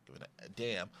just not giving a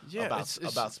damn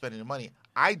about spending the money.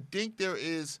 I think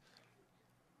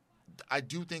I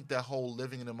do think that whole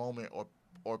living in the moment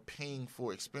or paying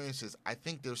for experiences, I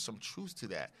think there's some truth to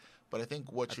that. But I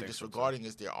think what you're disregarding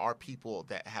is there are people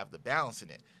that have the balance in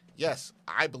it. Yes,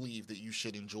 I believe that you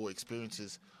should enjoy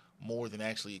experiences more than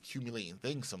actually accumulating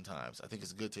things sometimes. I think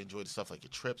it's good to enjoy the stuff like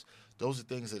your trips. Those are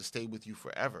things that stay with you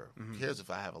forever. Who cares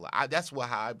if I have a lot? That's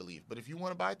how I believe. But if you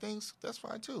want to buy things, that's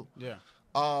fine too. Yeah.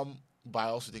 But I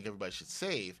also think everybody should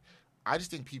save. I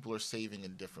just think people are saving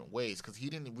in different ways, because he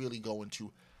didn't really go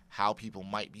into how people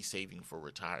might be saving for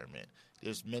retirement.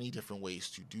 There's many different ways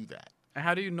to do that. And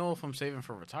how do you know if I'm saving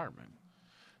for retirement?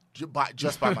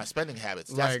 Just by my spending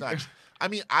habits. That's not. I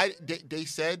mean, they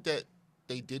said that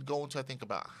they did go into, I think,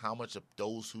 about how much of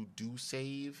those who do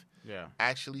save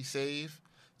actually save.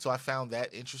 So I found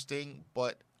that interesting,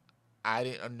 but I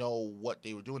didn't know what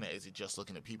they were doing. Is it just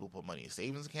looking at people who put money in a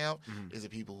savings account? Is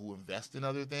it people who invest in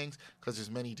other things? Because there's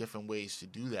many different ways to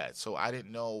do that. So I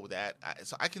didn't know that.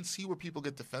 So I can see where people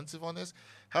get defensive on this.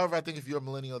 However, I think if you're a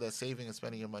millennial that's saving and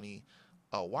spending your money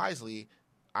wisely,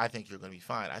 I think you're going to be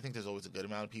fine. I think there's always a good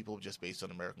amount of people, just based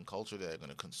on American culture, that are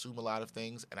going to consume a lot of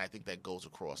things, and I think that goes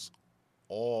across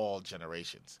all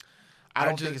generations. I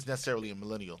don't think it's necessarily a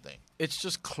millennial thing. It's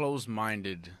just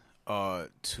closed-minded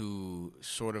to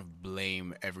sort of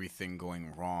blame everything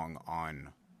going wrong on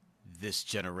this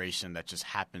generation that just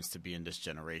happens to be in this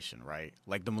generation, right?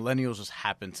 Like, the millennials just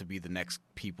happen to be the next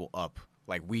people up.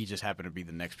 Like, we just happen to be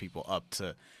the next people up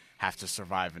to have to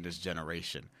survive in this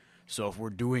generation. So if we're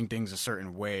doing things a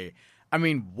certain way, I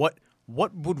mean, what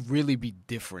would really be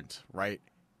different, right,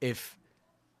 if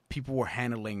people were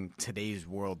handling today's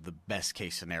world the best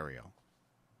case scenario?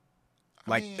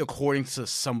 Like, according to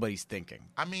somebody's thinking.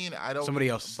 I mean, I don't. Somebody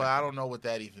else. But I don't know what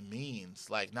that even means.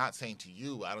 Like, not saying to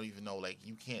you, I don't even know. Like,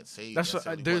 you can't say. That's what,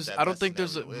 I don't think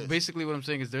there's. Basically, what I'm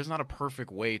saying is there's not a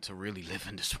perfect way to really live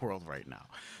in this world right now.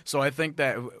 So I think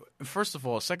that, first of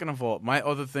all, second of all, my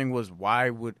other thing was, why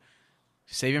would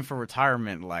saving for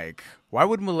retirement, like, why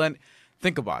would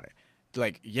think about it.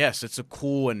 Like, yes, it's a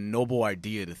cool and noble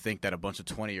idea to think that a bunch of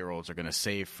 20-year-olds are going to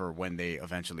save for when they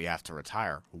eventually have to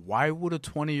retire. Why would a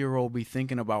 20-year-old be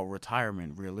thinking about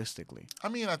retirement realistically? I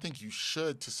mean, I think you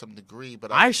should to some degree,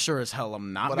 but I sure as hell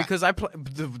am not, because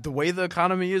the way the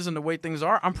economy is and the way things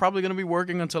are, I'm probably going to be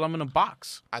working until I'm in a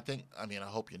box. I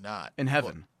hope you're not. In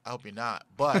heaven. I hope you're not.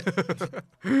 But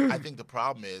I think the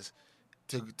problem is,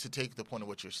 to take the point of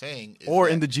what you're saying, is or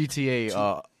in the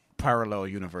GTA parallel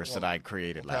universe that I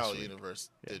created last week. Parallel universe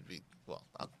did be,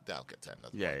 I'll get to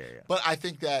that. Yeah. But I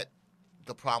think that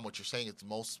the problem, what you're saying, is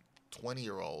most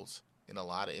 20-year-olds in a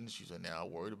lot of industries are now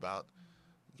worried about,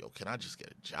 can I just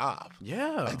get a job?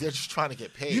 Yeah. Like, they're just trying to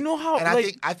get paid. You know how, and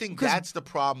like, I think that's the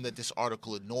problem that this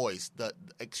article ignores,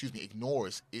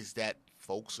 is that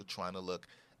folks are trying to look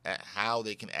at how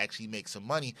they can actually make some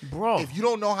money. Bro. If you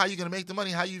don't know how you're going to make the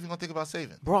money, how are you even going to think about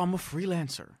saving? Bro, I'm a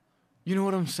freelancer. You know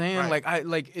what I'm saying?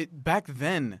 Right. Back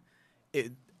then,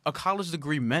 a college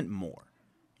degree meant more.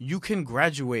 You can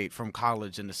graduate from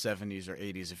college in the 70s or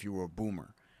 80s if you were a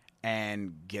boomer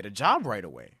and get a job right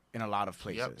away in a lot of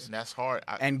places. Yep, and that's hard.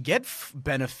 And get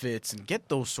benefits and get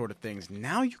those sort of things.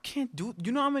 Now you can't do.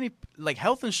 You know how many, like,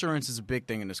 health insurance is a big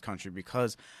thing in this country,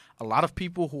 because a lot of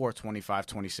people who are 25,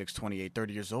 26, 28,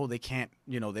 30 years old, they can't,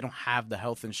 they don't have the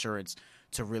health insurance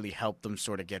to really help them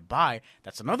sort of get by.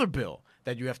 That's another bill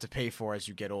that you have to pay for as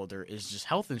you get older, is just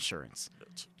health insurance.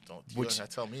 You don't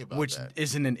tell me about which that.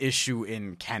 Isn't an issue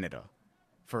in Canada,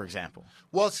 for example.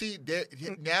 Well, see,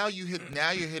 now you're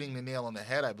hitting the nail on the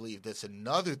head. I believe that's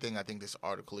another thing I think this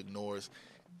article ignores,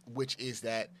 which is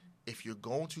that if you're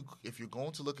going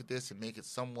to look at this and make it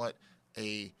somewhat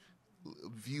a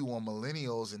view on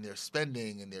millennials and their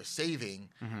spending and their saving,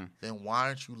 then why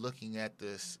aren't you looking at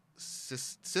this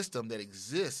system that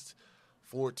exists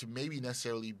for it to maybe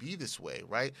necessarily be this way,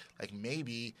 right? Like,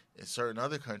 maybe in certain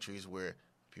other countries where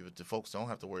the folks don't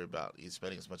have to worry about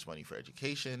spending as much money for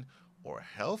education or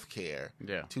health care,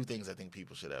 two things I think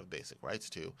people should have basic rights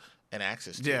to and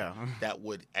access to, that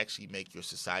would actually make your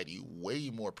society way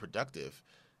more productive.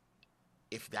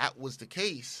 If that was the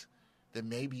case, then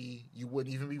maybe you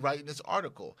wouldn't even be writing this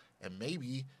article, and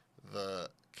maybe the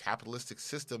capitalistic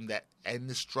system that and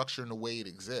the structure and the way it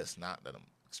exists. Not that I'm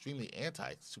extremely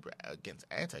super against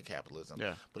anti-capitalism,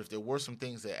 but if there were some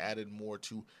things that added more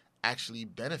to actually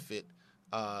benefit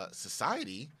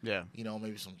society,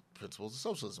 maybe some principles of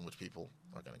socialism, which people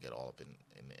are going to get all up in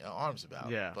arms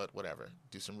about. But whatever,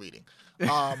 do some reading.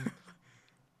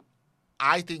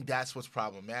 I think that's what's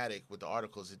problematic with the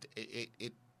articles.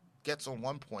 It gets on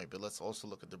one point, but let's also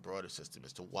look at the broader system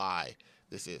as to why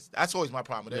this is. That's always my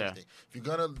problem with everything. If you're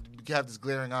going to have this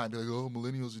glaring eye and be like, oh,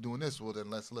 millennials are doing this, well, then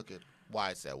let's look at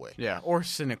why it's that way. Yeah, or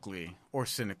cynically,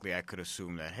 I could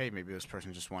assume that, hey, maybe this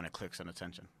person just wanted clicks and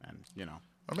attention, and,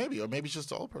 Or maybe it's just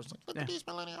the old person. Look at these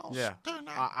millennials. Yeah.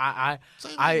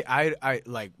 I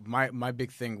like my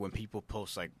big thing when people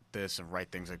post like this and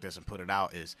write things like this and put it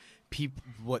out is people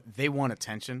what they want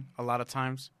attention a lot of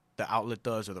times. The outlet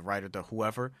does or the writer does,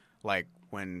 whoever. Like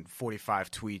when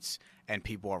 45 tweets and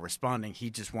people are responding,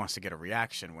 he just wants to get a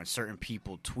reaction. When certain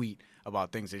people tweet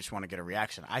about things, they just want to get a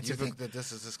reaction. You think that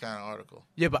this is this kind of article?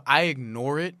 Yeah, but I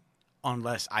ignore it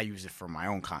unless I use it for my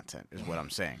own content, is what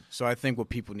I'm saying. So I think what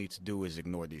people need to do is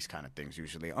ignore these kind of things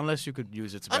usually, unless you could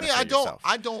use it to benefit yourself.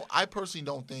 I personally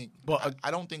don't think. But I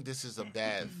don't think this is a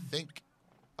bad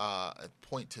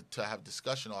point to have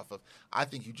discussion off of. I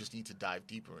think you just need to dive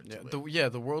deeper into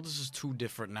it. The world is just too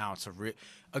different now.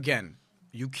 Again,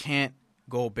 you can't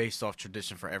go based off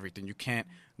tradition for everything. You can't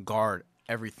guard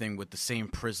everything with the same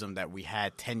prism that we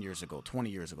had 10 years ago, 20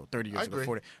 years ago, 30 years ago,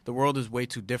 40. The world is way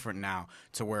too different now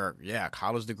to where,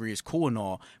 college degree is cool and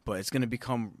all, but it's going to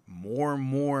become more and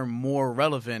more and more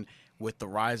relevant with the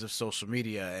rise of social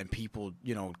media and people,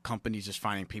 companies just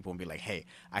finding people and be like, hey,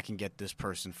 I can get this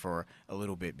person for a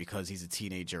little bit because he's a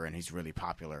teenager and he's really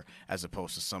popular, as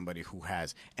opposed to somebody who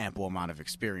has ample amount of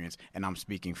experience, and I'm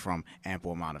speaking from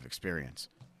ample amount of experience.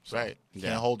 So, right. You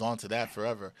can't hold on to that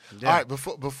forever. Yeah. All right,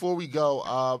 before we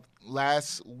go,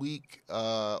 last week,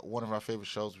 one of our favorite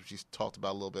shows, which we talked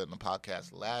about a little bit in the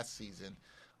podcast last season,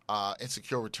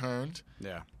 Insecure returned.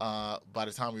 Yeah. By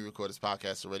the time we record this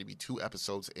podcast, it'll already be 2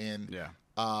 episodes in. Yeah.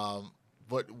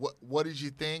 But what did you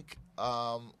think?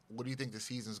 What do you think the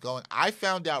season's going? I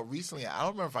found out recently, I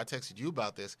don't remember if I texted you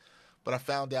about this, but I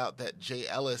found out that Jay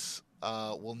Ellis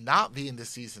will not be in this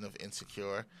season of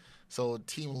Insecure. So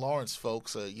Team Lawrence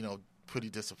folks are, pretty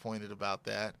disappointed about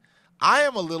that. I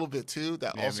am a little bit too.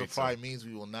 That also probably means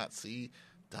we will not see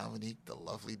Dominique, the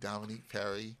lovely Dominique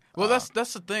Perry. Well, that's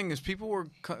the thing is people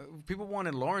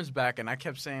wanted Lawrence back, and I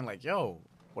kept saying like, "Yo,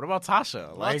 what about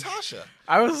Tasha?" Tasha?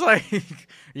 I was like,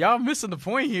 "Y'all missing the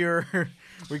point here.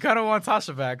 We kind of want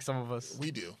Tasha back. Some of us.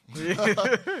 We do.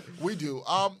 We do.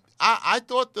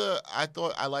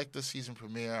 I liked the season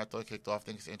premiere. I thought it kicked off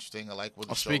things interesting. I like where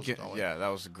the show was going. Yeah, that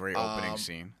was a great opening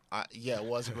scene. It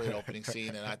was a great opening scene,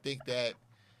 and I think that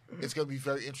it's going to be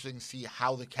very interesting to see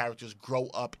how the characters grow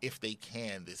up if they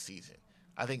can this season.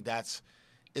 I think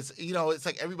it's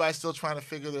like everybody's still trying to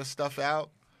figure their stuff out.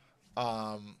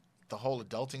 The whole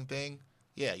adulting thing.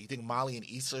 Yeah, you think Molly and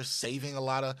Issa are saving a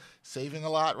lot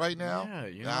right now?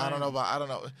 Yeah, I don't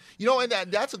know. And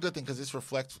that's a good thing because it's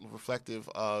reflective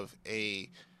of a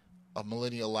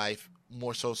millennial life,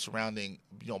 more so surrounding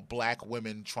black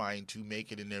women trying to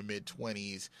make it in their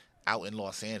mid-20s out in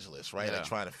Los Angeles, right? Like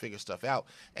trying to figure stuff out,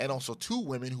 and also 2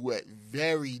 women who are at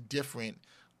very different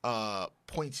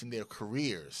points in their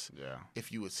careers,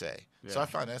 if you would say. Yeah. So I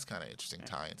find that's kind of interesting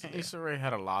tie into there. Issa Rae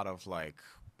had a lot of like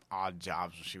odd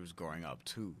jobs when she was growing up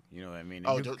too. You know what I mean?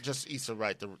 Just Issa,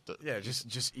 right?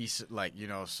 Just Issa,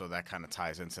 so that kind of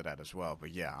ties into that as well. But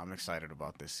yeah, I'm excited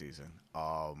about this season.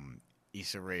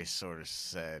 Issa Rae sort of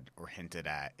said or hinted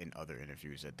at in other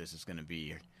interviews that this is going to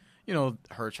be,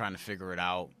 her trying to figure it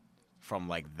out from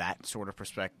like that sort of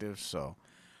perspective. So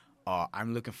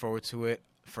I'm looking forward to it.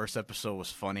 First episode was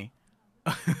funny.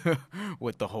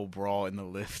 With the whole brawl in the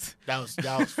lift.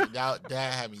 That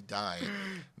had me dying.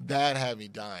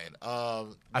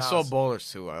 I saw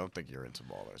Ballers too. I don't think you're into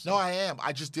Ballers. No, I am.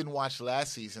 I just didn't watch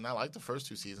last season. I liked the first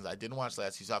 2 seasons. I didn't watch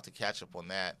last season. I have to catch up on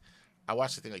that. I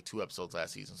watched I think like 2 episodes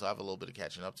last season, so I have a little bit of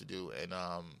catching up to do, and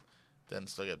then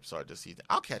start this season.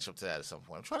 I'll catch up to that at some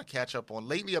point. I'm trying to catch up on.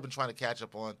 Lately, I've been trying to catch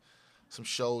up on some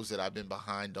shows that I've been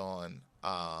behind on.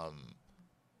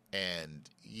 And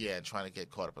trying to get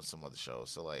caught up on some other shows.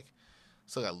 So like,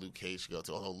 still got Luke Cage to go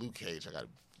to. Although Luke Cage, I got a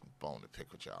bone to pick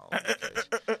with y'all.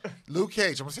 Luke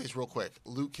Cage. I'm gonna say this real quick.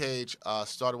 Luke Cage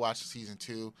started watching season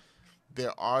 2.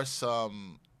 There are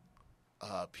some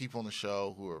people on the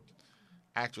show who are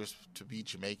actors to be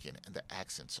Jamaican, and the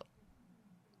accents are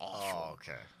awful. Oh,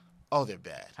 okay. Oh, they're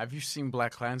bad. Have you seen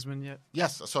Black Klansman yet?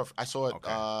 Yes, I saw it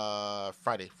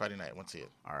Friday night. I went to see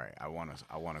it. All right, I wanna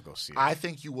go see it. I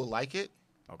think you will like it.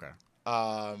 Okay.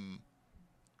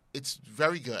 It's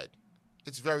very good.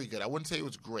 It's very good. I wouldn't say it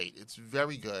was great. It's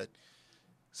very good.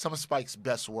 Some of Spike's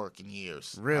best work in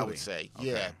years, really? I would say. Okay.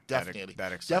 Yeah, definitely.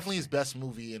 Definitely his best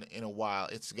movie in a while.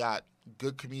 It's got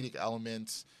good comedic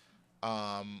elements.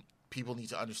 People need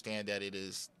to understand that it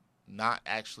is not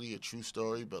actually a true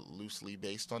story, but loosely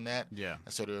based on that. Yeah.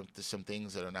 And so there's some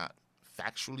things that are not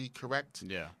factually correct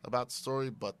Yeah. about the story,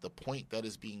 but the point that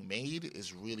is being made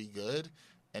is really good,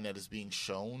 and that is being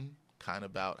shown kind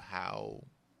of about how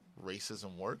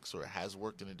racism works, or it has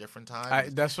worked in a different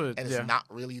time. That's what, and yeah. it's not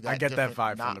really that I get different, that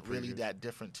vibe not from the really preview. that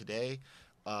different today.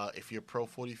 If you're pro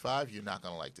 45, you're not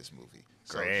gonna like this movie.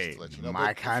 So Great, just to let you know. my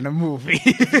But kind of movie.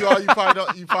 if you are,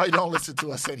 you probably don't listen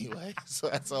to us anyway. So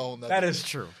that's a whole nother That thing. is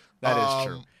true. That is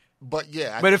true. But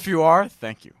yeah, But if you are,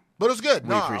 thank you. but it was good. We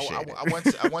No, appreciate it.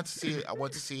 I went to see it. I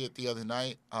went to see it the other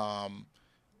night, and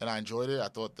I enjoyed it. I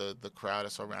thought the crowd I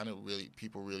saw around it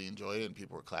people really enjoyed it, and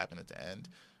people were clapping at the end,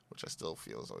 which I still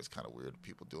feel is always kind of weird.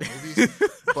 People doing movies,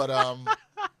 but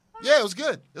yeah, it was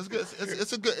good. It was good.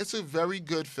 It's a very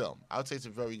good film. I would say it's a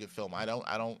very good film. I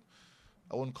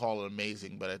wouldn't call it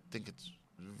amazing, but I think it's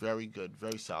very good,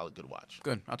 very solid, good watch.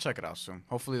 Good. I'll check it out soon.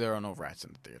 Hopefully there are no rats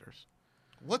in the theaters.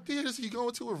 What theaters are you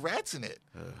going to with rats in it?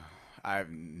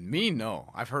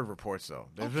 No. I've heard reports though.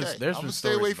 There's Okay, been I'm gonna stories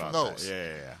stay away about from that. those.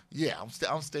 Yeah. Yeah,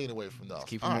 I'm staying away from those.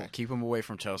 Keep All them, right. keep them away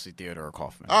from Chelsea Theater or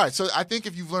Kaufman. All right, so I think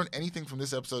if you've learned anything from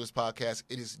this episode of this podcast,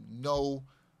 it is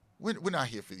we're not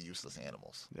here for the useless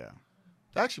animals. Yeah.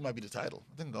 That actually might be the title.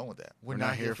 I think I'm going with that. We're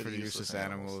not here for the useless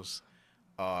animals.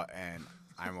 And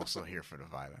I'm also here for the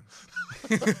violence.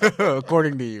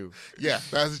 According to you. Yeah,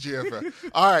 that's what you're here for.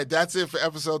 All right, that's it for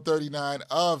episode 39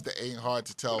 of the Ain't Hard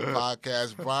to Tell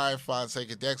podcast. Brian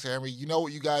Fonseca, Dexter Henry, you know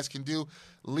what you guys can do.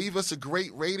 Leave us a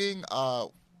great rating.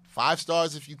 5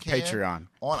 stars if you can. Patreon,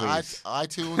 on please.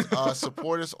 iTunes.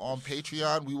 Support us on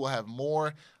Patreon. We will have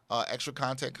more extra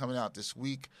content coming out this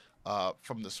week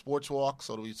from the Sports Walk.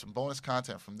 So there'll be some bonus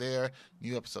content from there.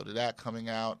 New episode of that coming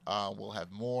out. We'll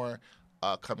have more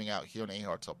coming out here on the Ain't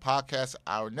Hard to Tell podcast.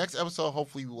 Our next episode,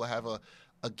 hopefully, we will have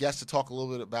a guest to talk a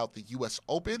little bit about the U.S.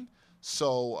 Open.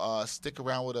 So stick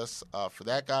around with us for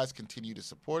that, guys. Continue to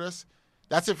support us.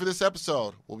 That's it for this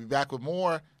episode. We'll be back with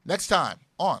more next time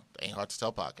on the Ain't Hard to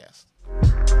Tell podcast.